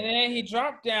heavyweight. And then he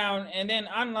dropped down, and then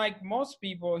unlike most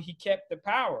people, he kept the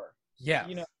power. Yeah.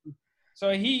 You know,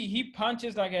 so he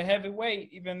punches like a heavyweight,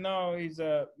 even though he's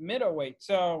a middleweight.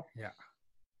 So yeah.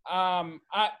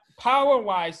 Power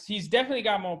wise, he's definitely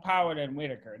got more power than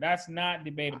Whitaker. That's not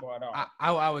debatable at all.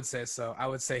 I would say so. I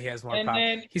would say he has more power.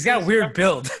 Then he's got a weird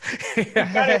build. He's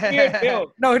got a weird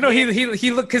build. No,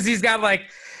 he look because he's got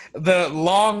like the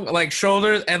long like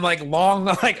shoulders and like long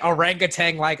like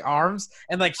orangutan like arms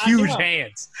and like huge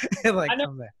hands. Like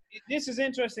this is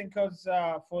interesting because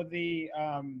for the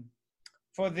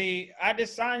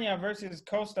Adesanya versus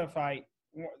Costa fight,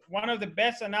 one of the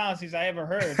best analyses I ever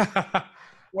heard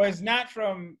was not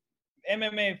from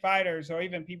MMA fighters or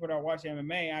even people that watch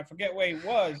MMA. I forget where it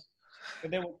was,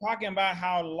 but they were talking about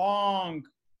how long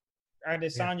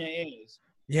Adesanya is.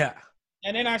 Yeah.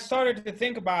 And then I started to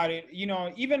think about it,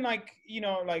 even like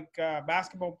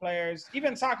basketball players,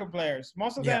 even soccer players,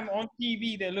 most of them on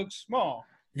TV, they look small.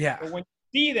 Yeah. But when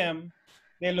you see them,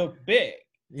 they look big.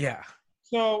 Yeah.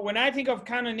 So when I think of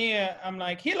Cannonier, I'm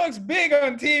like, he looks big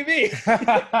on TV.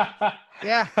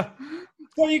 Yeah.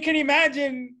 So you can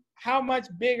imagine how much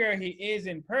bigger he is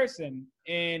in person.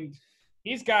 And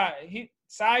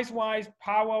size-wise,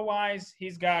 power-wise,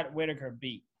 he's got Whitaker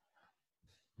beat.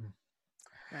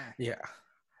 Yeah.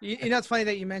 You know, it's funny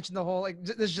that you mentioned the whole, like,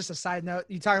 this is just a side note.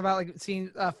 You talk about like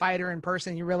seeing a fighter in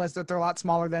person, you realize that they're a lot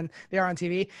smaller than they are on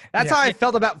TV. That's how I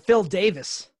felt about Phil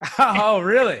Davis. Oh,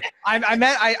 really? I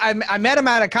met him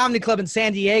at a comedy club in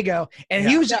San Diego, and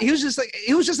he was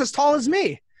just as tall as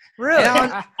me. Really?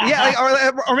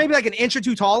 Or maybe like an inch or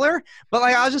two taller. But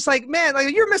like I was just like, man,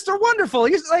 like you're Mr. Wonderful.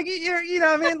 You're like you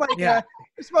know what I mean? Like you're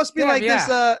supposed to be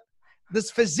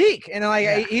this physique, and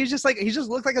like he just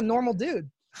looked like a normal dude.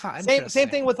 Huh, same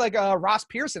thing with like Ross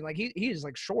Pearson. Like he's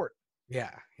like short.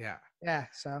 Yeah.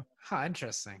 So.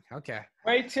 Interesting. Okay.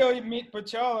 Wait till you meet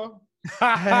Pocholo.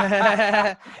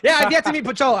 Yeah, I've yet to meet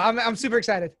Pocholo. I'm super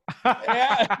excited.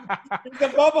 Yeah, he's a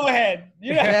bobblehead.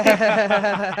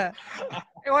 Yeah.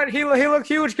 He looked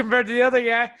huge compared to the other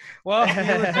guy. Well,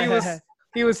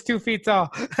 he was 2 feet tall.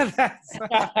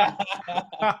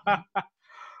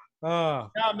 Oh.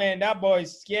 No, man, that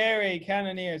boy's scary.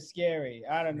 Cannonier is scary.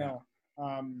 I don't know.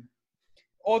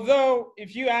 Although,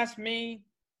 if you ask me,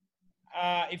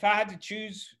 if I had to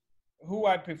choose who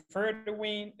I prefer to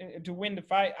win the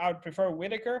fight, I would prefer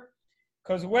Whitaker,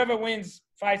 because whoever wins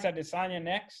fights Adesanya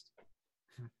next.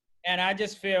 And I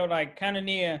just feel like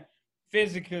Cannonier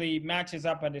physically matches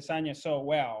up Adesanya so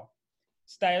well.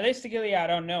 Stylistically, I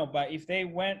don't know, but if they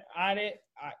went at it,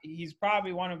 he's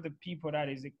probably one of the people that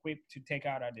is equipped to take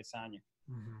out Adesanya.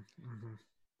 Mm-hmm, mm-hmm.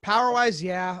 Power-wise,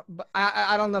 yeah, but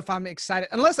I don't know if I'm excited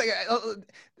unless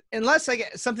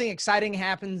something exciting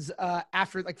happens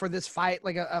after, like for this fight,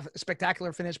 like a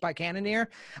spectacular finish by Cannonier.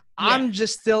 Yeah. I'm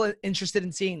just still interested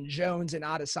in seeing Jones and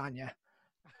Adesanya.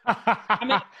 I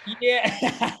mean, yeah.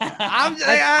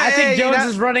 I think Jones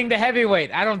is running to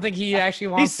heavyweight. I don't think he actually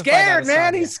wants. He's scared,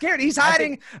 man. He's scared. He's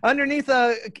hiding underneath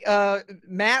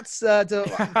mats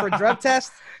for drug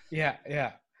tests.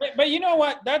 Yeah. But you know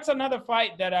what? That's another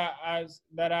fight that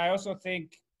I also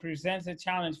think presents a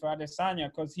challenge for Adesanya,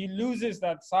 because he loses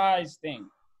that size thing.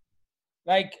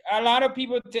 Like, a lot of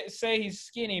people say he's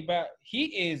skinny, but he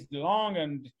is long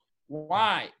and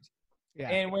wide. Yeah.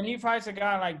 And when he fights a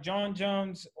guy like John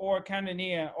Jones or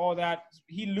Cannonier, all that,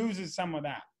 he loses some of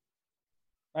that.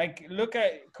 Like, look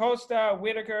at Costa,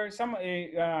 Whitaker,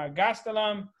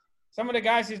 Gastelum. Some of the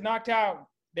guys he's knocked out,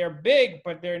 they're big,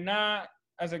 but they're not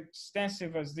as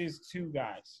extensive as these two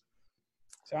guys.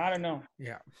 So I don't know.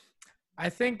 Yeah. I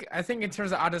think in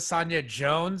terms of Adesanya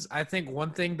Jones, I think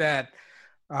one thing that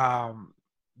I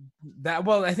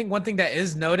think one thing that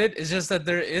is noted is just that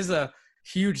there is a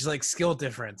huge like skill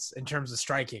difference in terms of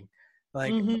striking.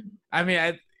 Like, I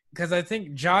mean, because I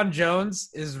think John Jones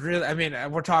is really. I mean,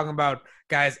 we're talking about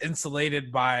guys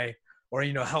insulated by or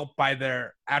helped by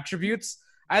their attributes.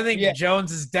 I think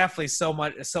Jones is definitely so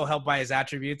helped by his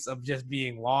attributes of just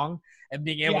being long and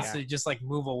being able to just like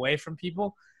move away from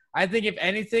people. I think if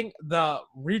anything, the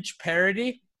reach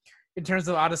parity in terms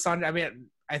of Adesanya. I mean,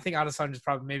 I think Adesanya is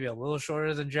probably maybe a little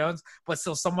shorter than Jones, but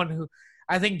still someone who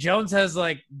I think Jones has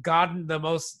like gotten the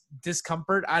most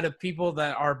discomfort out of people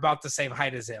that are about the same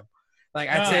height as him. Like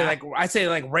I'd say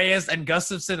like Reyes and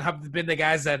Gustafsson have been the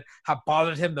guys that have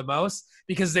bothered him the most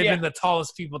because they've been the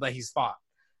tallest people that he's fought.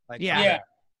 Like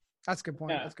that's a good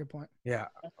point. That's a good point. Yeah.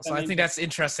 So I think that's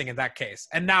interesting in that case.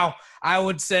 And now I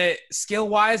would say skill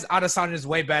wise, Adesanya is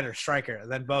way better striker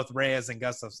than both Reyes and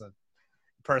Gustafsson.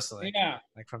 Personally,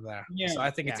 like from there. So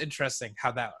I think it's interesting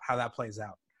how that plays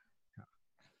out.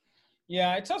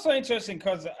 Yeah, it's also interesting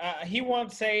because he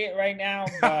won't say it right now,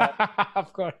 but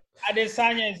of course,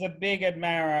 Adesanya is a big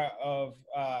admirer of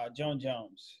John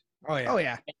Jones. Oh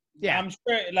yeah. I'm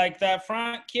sure, like that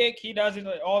front kick, he does it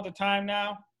all the time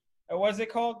now. What's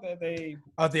it called? The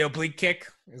oblique kick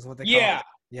is what they call it.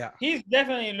 Yeah. He's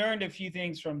definitely learned a few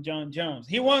things from John Jones.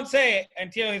 He won't say it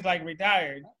until he's like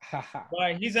retired,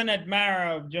 but he's an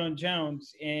admirer of John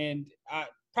Jones, and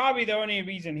probably the only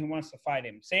reason he wants to fight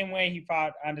him. Same way he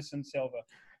fought Anderson Silva.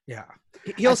 Yeah,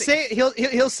 he'll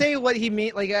say what he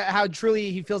mean, like how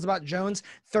truly he feels about Jones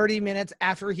 30 minutes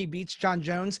after he beats John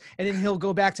Jones, and then he'll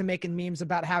go back to making memes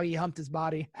about how he humped his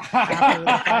body.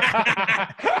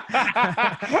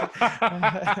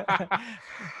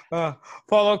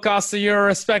 Paulo Costa, you're a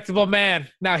respectable man.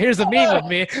 Now here's a meme of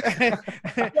me.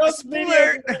 Those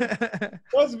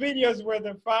videos were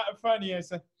the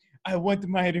funniest. I want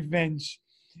my revenge.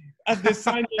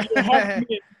 Adesanya, you humped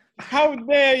me. How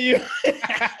dare you?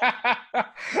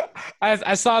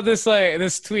 I saw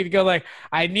this tweet go like,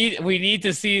 we need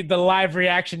to see the live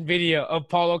reaction video of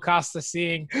Paulo Costa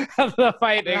seeing the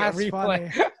fight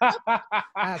replay.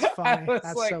 That's funny.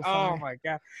 That's like, so funny. Oh my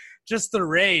god, just the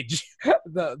rage,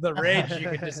 the rage you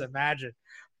can just imagine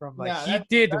from like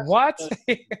what?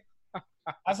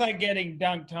 That's like getting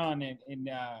dunked on in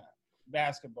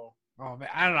basketball. Oh man,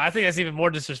 I don't know. I think that's even more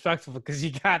disrespectful because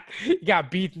you got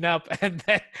beaten up, and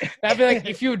then that'd be like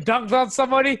if you dunked on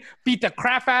somebody, beat the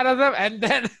crap out of them, and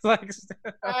then like.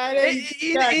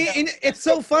 It's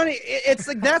so funny. It's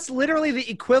like that's literally the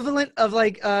equivalent of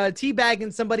like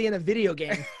teabagging somebody in a video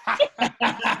game.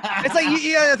 It's like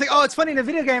it's like, oh, it's funny in a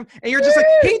video game, and you're just like,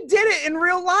 he did it in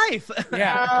real life.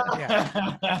 Yeah.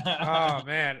 Oh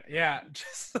man, yeah.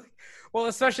 Just like. Well,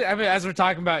 especially, I mean, as we're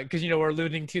talking about, because, we're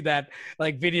alluding to that,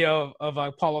 like, video of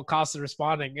Paulo Costa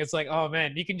responding. It's like, oh,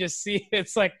 man, you can just see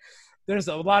it's like there's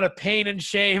a lot of pain and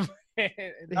shame.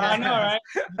 I know,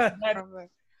 right?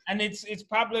 And it's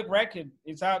public record.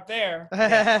 It's out there.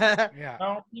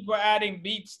 Yeah. People adding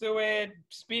beats to it,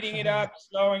 speeding it up,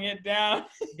 slowing it down.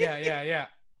 Yeah.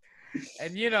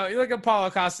 And, you look at Paulo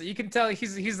Costa, you can tell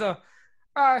he's a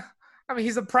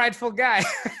prideful guy.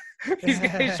 He's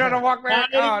trying to walk back.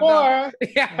 Not anymore. No.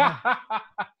 Yeah.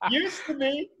 Used to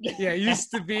be. Yeah,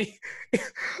 used to be.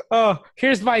 Oh,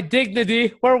 here's my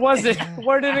dignity. Where was it?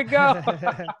 Where did it go?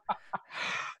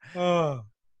 Oh.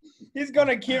 He's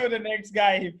gonna kill the next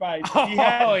guy he fights.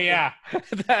 Yeah.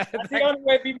 That's the only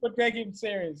way people take him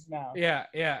serious now. Yeah.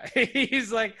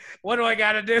 He's like, what do I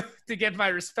gotta do to get my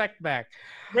respect back?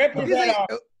 Rip his head off.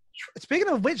 Speaking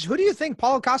of which, who do you think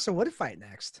Paulo Costa would fight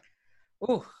next?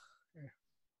 Ooh.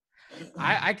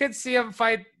 I could see him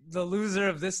fight the loser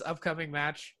of this upcoming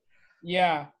match.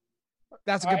 Yeah.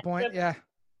 That's a good point. Yeah.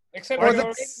 Except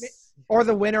or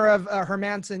the winner of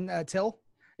Hermansson Till.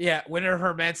 Yeah, winner of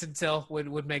Hermansson Till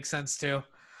would make sense too.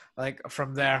 Like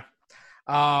from there.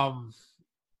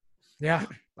 Yeah,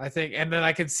 I think, and then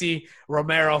I could see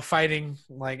Romero fighting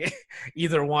like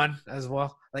either one as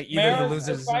well. Like either the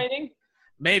losers fighting.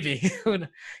 Maybe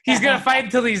he's gonna fight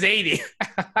until he's 80.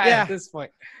 At this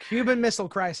point, Cuban Missile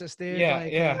Crisis, dude.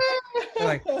 Yeah.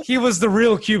 Like he was the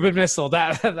real Cuban Missile.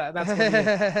 That's what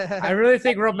I really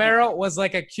think Romero was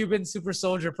like a Cuban super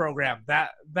soldier program.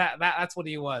 That's what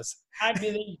he was. I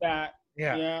believe that.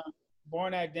 Yeah.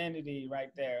 Born Identity, right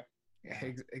there. Yeah,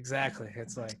 exactly.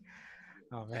 It's like,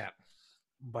 oh man,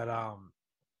 but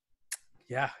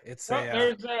yeah, it's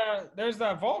there's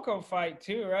a Volkov fight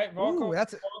too, right? Volkov. Ooh,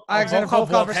 that's Alexander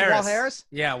Volkov versus Walt Harris.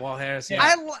 Yeah, Walt Harris.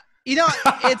 Yeah.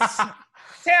 It's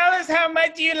Tell us how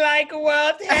much you like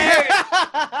Walt Harris.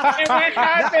 And what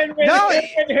happened with him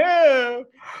and who?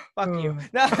 Fuck you.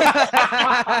 No.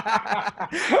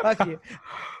 Fuck you.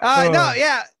 No,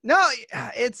 yeah. No,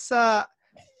 it's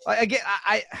again,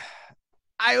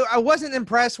 I wasn't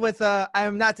impressed with I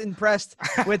am not impressed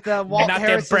with Walt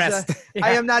Harris.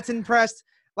 I am not impressed.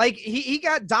 Like he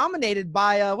got dominated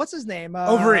by what's his name?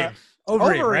 Overeem.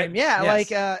 Right? Yeah,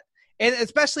 yes. Like and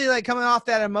especially like coming off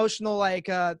that emotional like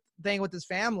thing with his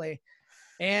family.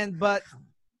 But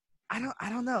I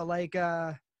don't know. Like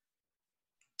I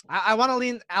want to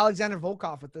lean Alexander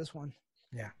Volkov with this one.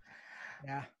 Yeah.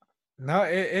 Yeah. No,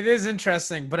 it is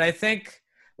interesting, but I think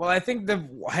the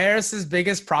Harris's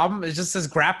biggest problem is just his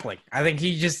grappling. I think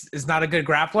he just is not a good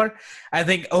grappler. I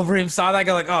think Overeem saw that,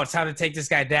 go like, oh, it's time to take this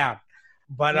guy down.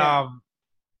 But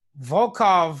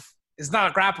Volkov is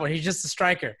not a grappler. He's just a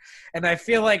striker. And I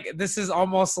feel like this is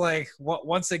almost like,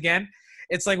 once again,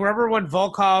 it's like, remember when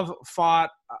Volkov fought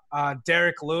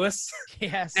Derek Lewis?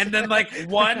 Yes. And then like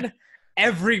won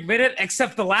every minute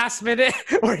except the last minute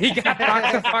where he got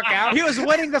knocked the fuck out. He was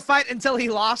winning the fight until he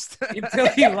lost. He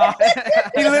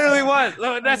literally was.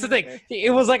 That's the thing.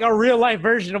 It was like a real life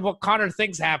version of what Connor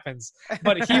thinks happens.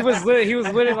 But he was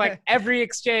winning like every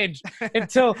exchange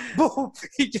until boom,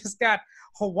 he just got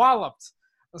walloped.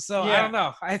 So I don't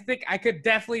know. I think I could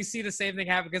definitely see the same thing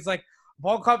happen because like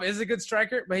Volkov is a good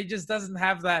striker, but he just doesn't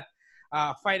have that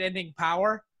fight-ending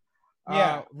power.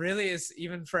 Really is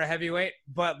even for a heavyweight,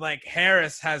 but like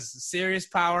Harris has serious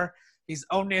power. He's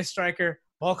only a striker.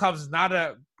 Volkov's not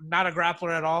a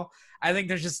grappler at all. I think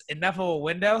there's just enough of a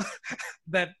window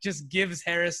that just gives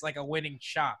Harris like a winning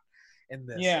shot in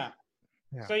this. Yeah.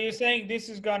 So you're saying this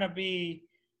is gonna be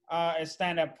a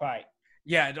stand-up fight?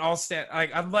 Yeah, it all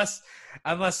like unless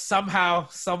somehow,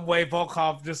 some way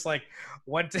Volkov just like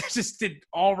just did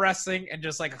all wrestling and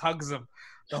just like hugs him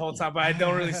the whole time. But I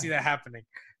don't really see that happening.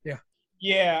 Yeah.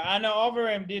 Yeah, I know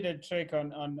Overeem did a trick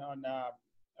on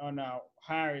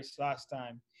Harris last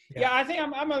time. Yeah, I think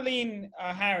I'm gonna lean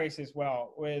Harris as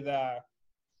well with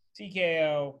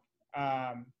TKO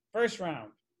first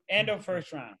round, end of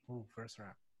first round. Ooh, first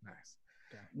round, nice.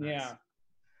 Yeah.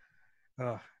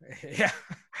 Oh yeah.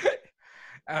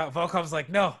 Volkov's like,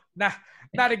 no, not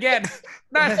again,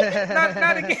 not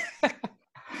again.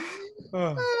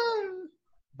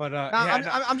 But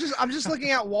I'm just looking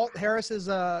at Walt Harris's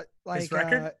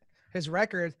his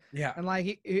record. Yeah, and like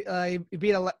he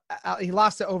beat he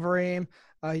lost to Overeem.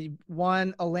 He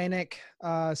won Olenek,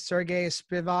 Sergey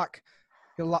Spivak,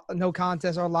 no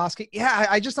contest, Arlovsky. Yeah,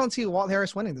 I just don't see Walt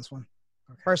Harris winning this one,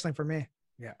 personally for me.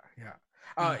 Yeah.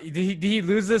 Did he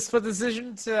lose this split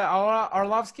decision to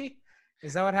Arlovsky?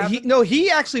 Is that what happened?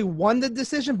 He actually won the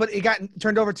decision, but it got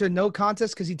turned over to a no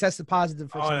contest because he tested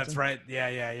positive for something. That's right.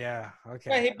 Yeah.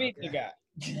 Okay. Yeah, he beat the guy.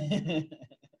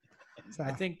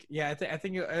 I think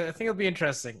it'll be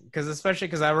interesting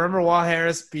because I remember Walt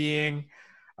Harris being,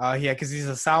 because he's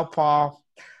a southpaw.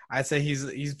 I'd say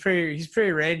he's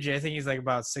pretty rangy. I think he's like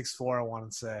about 6'4", I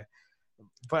want to say.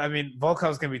 But I mean,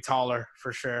 Volkov's gonna be taller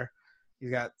for sure.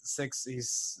 He's got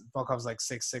Volkov's like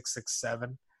 6'6",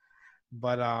 6'7".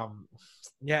 But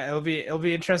it'll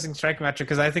be interesting striking matchup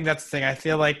because I think that's the thing. I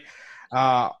feel like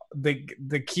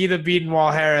the key to beating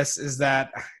Walt Harris is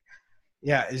that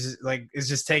is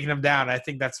just taking him down. I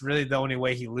think that's really the only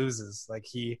way he loses. Like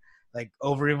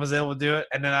Overeem was able to do it,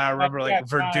 and then I remember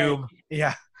Verdum.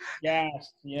 Yeah.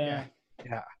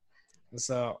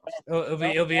 So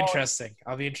it'll be interesting.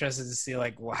 I'll be interested to see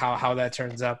like how that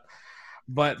turns up.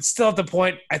 But still at the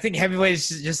point, I think heavyweight is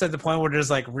just at the point where there's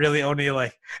like really only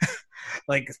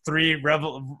like three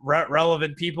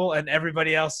relevant people, and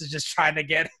everybody else is just trying to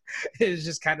get is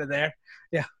just kind of there.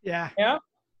 Yeah.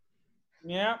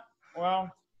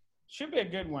 Well, should be a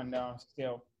good one though.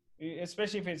 Still,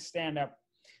 especially if it's stand up.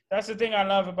 That's the thing I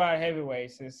love about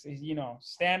heavyweights is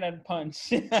stand and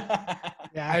punch.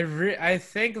 I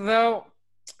think though,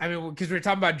 I mean, because we were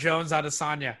talking about Jones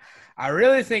Adesanya, I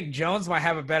really think Jones might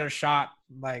have a better shot,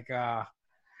 like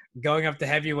going up to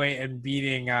heavyweight and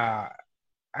beating.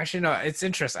 Actually, no, it's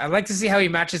interesting. I'd like to see how he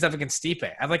matches up against Stipe.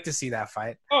 I'd like to see that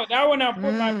fight. Oh, that one I'll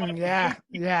put my money. Yeah.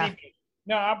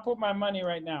 No, I'll put my money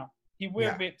right now. He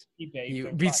will beat Stipe. He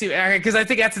beats Stipe because I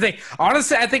think that's the thing.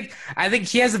 Honestly, I think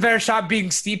he has a better shot beating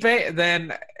Stipe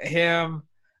than him.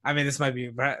 I mean, this might be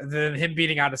than him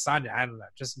beating Adesanya. I don't know,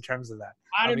 just in terms of that.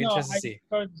 I'll be interested to see.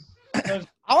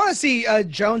 I want to see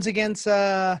Jones against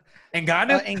Ngannou.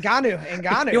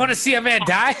 Ngannou. You want to see a man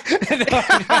die?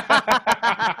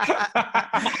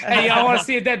 Hey, y'all want to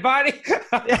see a dead body?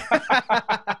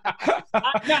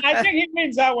 I think he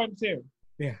wins that one too.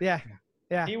 Yeah.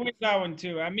 He wins that one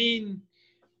too. I mean,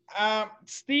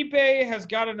 Stipe has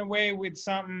gotten away with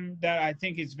something that I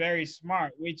think is very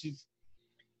smart, which is,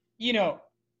 you know,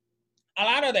 a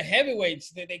lot of the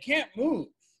heavyweights they can't move.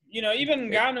 You know, even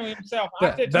Ngannou himself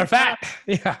after They're fat.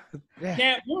 Yeah.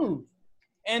 can't move.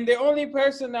 And the only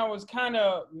person that was kind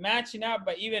of matching up,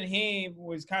 but even he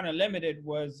was kind of limited,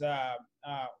 was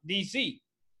DC.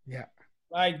 Yeah.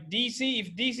 Like DC,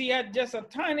 if DC had just a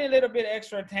tiny little bit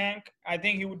extra tank, I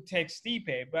think he would take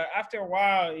Stipe. But after a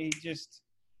while,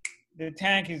 the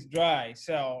tank is dry.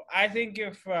 So I think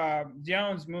if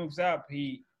Jones moves up,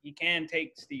 he can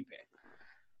take Stipe.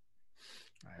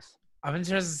 Nice. I'm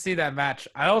interested to see that match.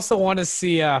 I also want to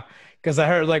see because I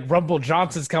heard like Rumble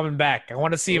Johnson's coming back. I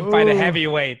want to see him fight a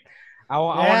heavyweight. I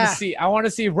want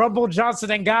to see Rumble Johnson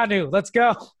and Ngannou. Let's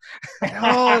go.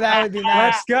 Oh, that would be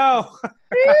nice. Let's go.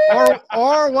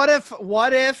 or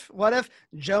what if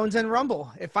Jones and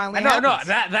Rumble? It finally happens.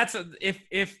 No, that's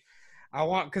if I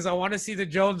want to see the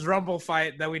Jones Rumble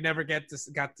fight that we never got to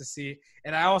see,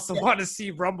 and I also want to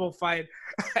see Rumble fight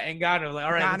Ngannou. Like,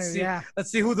 all right,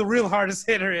 let's see who the real hardest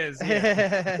hitter is.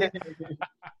 Yeah.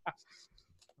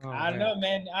 I don't know,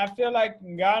 man. I feel like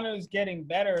Ngannou is getting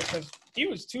better because he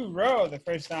was too raw the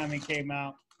first time he came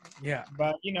out. Yeah,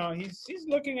 but you know he's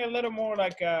looking a little more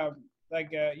like a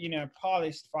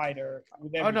polished fighter.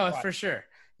 Oh no, for sure.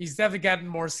 He's definitely gotten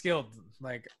more skilled.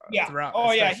 Like throughout.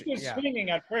 Oh yeah, he was swinging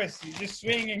at first. He's just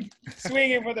swinging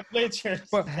for the bleachers.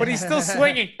 But he's still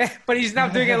swinging. But he's now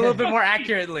doing it a little bit more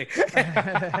accurately.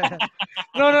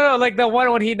 No. Like the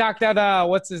one when he knocked out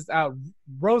what's his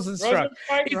Rosenstruck.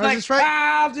 He's like,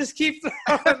 I'll just keep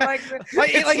throwing like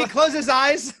he closed his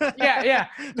eyes. Yeah.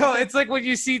 No, it's like when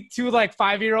you see two like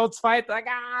 5-year-olds fight, like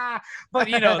But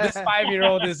you know, this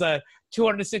 5-year-old is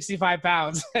 265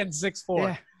 pounds and 6'4".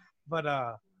 Yeah. But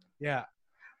yeah.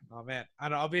 Oh man, I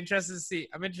don't know. I'll be interested to see.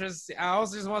 I'm interested to see. I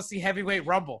also just want to see heavyweight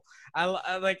Rumble.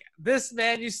 I like this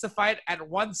man used to fight at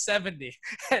 170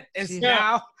 and is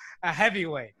now a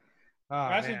heavyweight. Oh,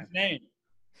 that's his name.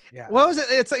 Yeah. What was it?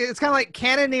 It's kind of like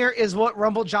Cannonier is what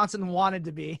Rumble Johnson wanted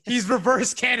to be. He's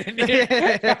reverse Cannonier.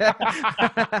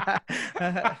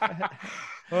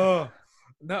 Oh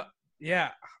no,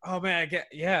 yeah. Oh man,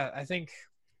 I think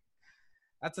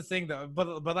that's the thing though.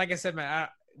 But like I said, man,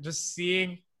 just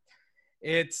seeing.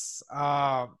 It's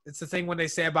the thing when they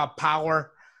say about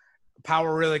power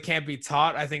really can't be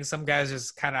taught. I think some guys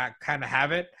just kind of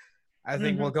have it. I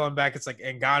think going back, it's like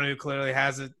Ngannou clearly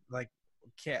has it. Like,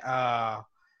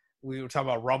 we were talking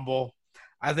about Rumble.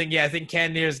 I think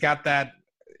Cannonier's got that.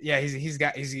 Yeah, he's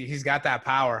got that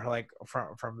power like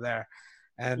from there,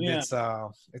 and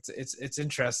it's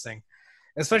interesting,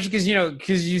 especially because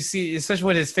you see, especially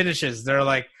with his finishes, they're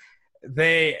like.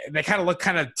 They kind of look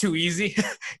kind of too easy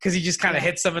because he just kind of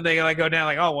hits them and they like go down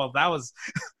like, oh well,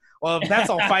 if that's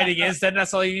all fighting is, then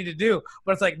that's all you need to do.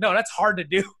 But it's like, no, that's hard to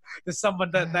do to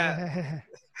someone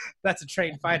that's a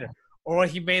trained fighter. Or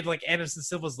he made like Anderson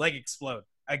Silva's leg explode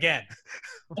again.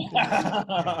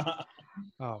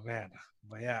 Oh man,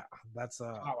 but yeah, that's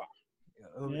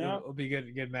it'll be a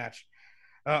good match.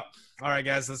 Oh, all right,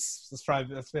 guys. That's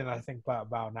been I think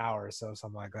about an hour or so,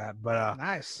 something like that. But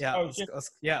nice. Yeah,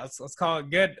 let's call it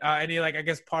good. Any I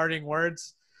guess parting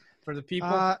words for the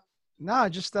people? No,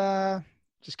 just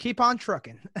keep on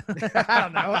trucking. I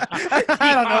don't know.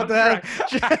 I don't know what that.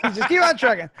 Just keep on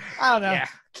trucking. I don't know. Yeah.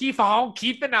 Keep on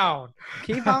keeping on.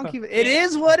 Keep on keeping. It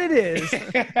is what it is.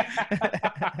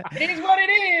 It is what it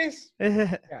is.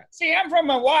 See, I'm from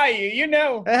Hawaii, you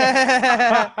know.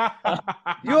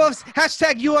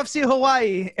 UFC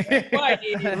Hawaii.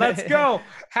 Let's go.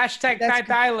 #Ninth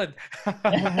Island.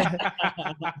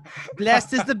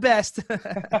 Blessed is the best.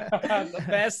 The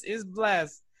best is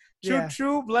blessed.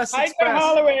 True, blessed Hiker express.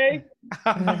 Holloway.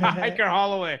 Hiker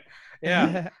Holloway.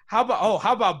 Yeah. How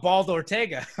about Baldo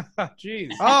Ortega?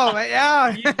 Jeez. Oh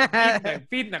yeah.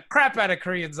 Feeding the crap out of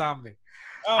Korean Zombie.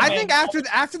 Oh, I think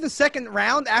after the second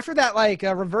round, after that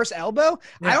reverse elbow,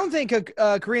 I don't think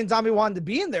Korean Zombie wanted to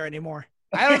be in there anymore.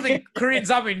 I don't think Korean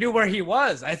Zombie knew where he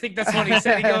was. I think that's what he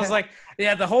said. He goes like,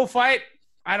 "Yeah, the whole fight,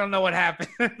 I don't know what happened."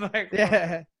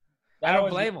 I don't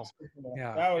blame him.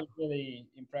 Yeah, that was really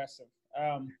impressive.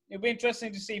 It'll be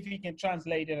interesting to see if he can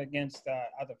translate it against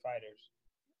other fighters.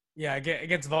 Yeah,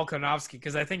 against Volkanovski,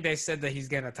 because I think they said that he's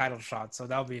getting a title shot, so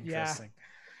that'll be interesting.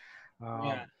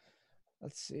 Yeah.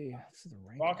 Let's see.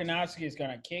 Volkanovski is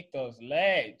gonna kick those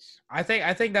legs. I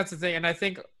think that's the thing, and I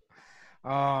think,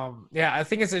 I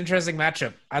think it's an interesting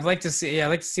matchup. I'd like to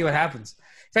see what happens.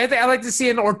 I'd like to see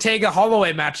an Ortega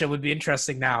Holloway matchup. Would be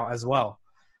interesting now as well.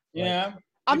 Yeah,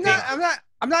 I'm not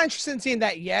interested in seeing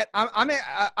that yet. I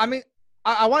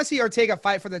want to see Ortega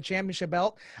fight for the championship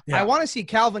belt. Yeah. I want to see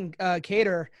Calvin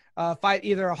Kattar fight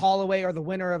either Holloway or the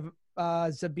winner of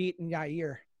Zabit and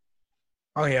Yair.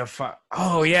 Oh yeah,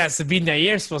 oh yeah, Sabine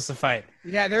Nair's supposed to fight.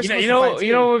 Yeah, they're you know what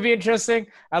would be interesting?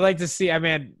 I'd like to see. I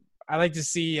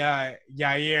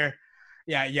Yair,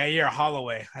 Yair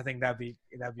Holloway. I think that'd be.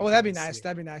 Oh, that'd be nice.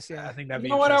 That'd be nice. Yeah. I think that'd be.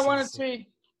 You know what I want to see?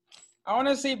 I want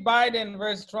to see Biden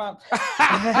versus Trump.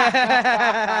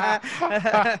 I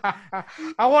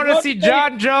want to see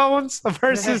John Jones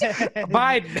versus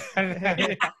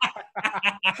Biden.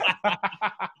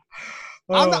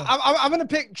 I'm gonna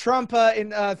pick Trump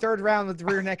in third round with the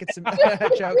rear naked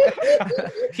choke.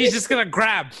 He's just gonna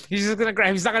grab. He's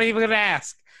not even gonna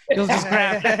ask. He'll just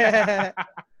grab.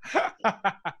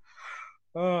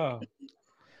 All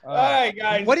right,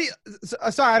 guys. What do you?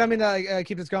 Sorry, I don't mean to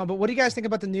keep this going, but what do you guys think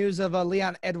about the news of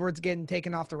Leon Edwards getting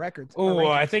taken off the records? Oh,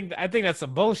 I think that's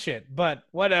some bullshit. But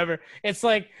whatever. It's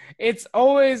like it's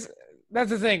always. That's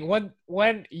the thing.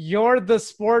 When you're the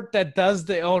sport that does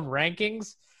the own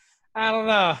rankings. I don't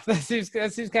know. That seems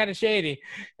kind of shady.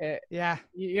 Yeah,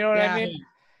 you know what I mean.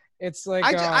 It's like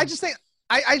I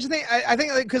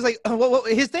think because like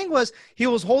what his thing was, he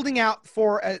was holding out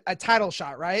for a title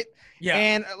shot, right? Yeah.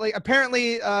 And like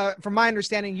apparently, from my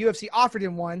understanding, UFC offered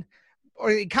him one,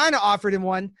 or they kind of offered him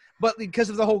one, but because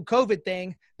of the whole COVID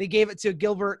thing, they gave it to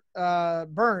Gilbert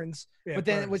Burns,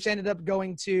 which ended up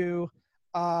going to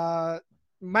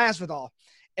Masvidal.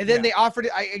 And then they offered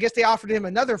 – I guess they offered him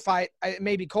another fight,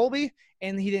 maybe Colby,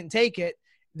 and he didn't take it.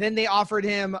 Then they offered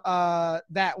him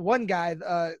that one guy,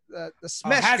 the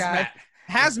Smesh guy.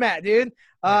 Hazmat, dude.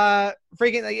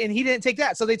 Freaking – and he didn't take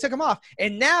that. So they took him off.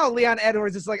 And now Leon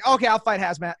Edwards is like, okay, I'll fight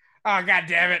Hazmat. Oh, God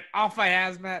damn it. I'll fight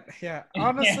Hazmat. Yeah.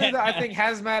 Honestly, I think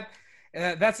Hazmat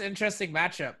that's an interesting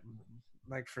matchup,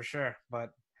 like for sure.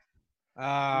 But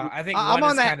I think I'm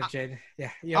on that kind of jaded.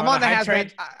 Yeah. I'm on the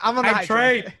Hazmat. I'm on the hype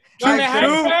trade.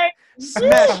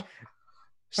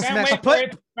 Smash.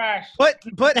 Put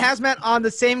Put Hazmat on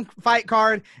the same fight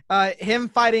card. Him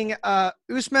fighting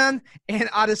Usman and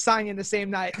Adesanya the same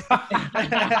night.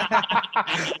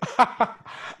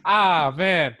 Ah,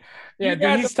 man. Yeah,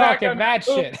 dude, he's talking mad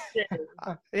shit.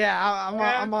 Yeah,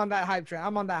 I'm on that hype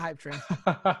train.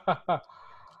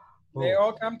 They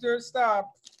all come to a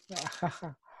stop.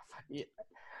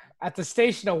 At the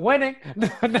station of winning.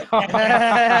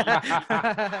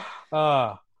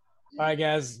 All right,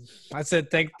 guys. That's it.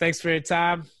 Thanks for your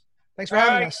time. Thanks for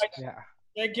having us. Yeah.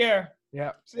 Take care.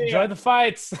 Yeah. Enjoy the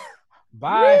fights.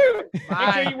 Bye. Make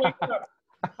sure you wake up.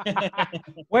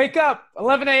 Wake up.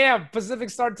 11 a.m. Pacific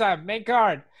start time. Main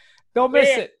card. Don't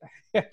miss it.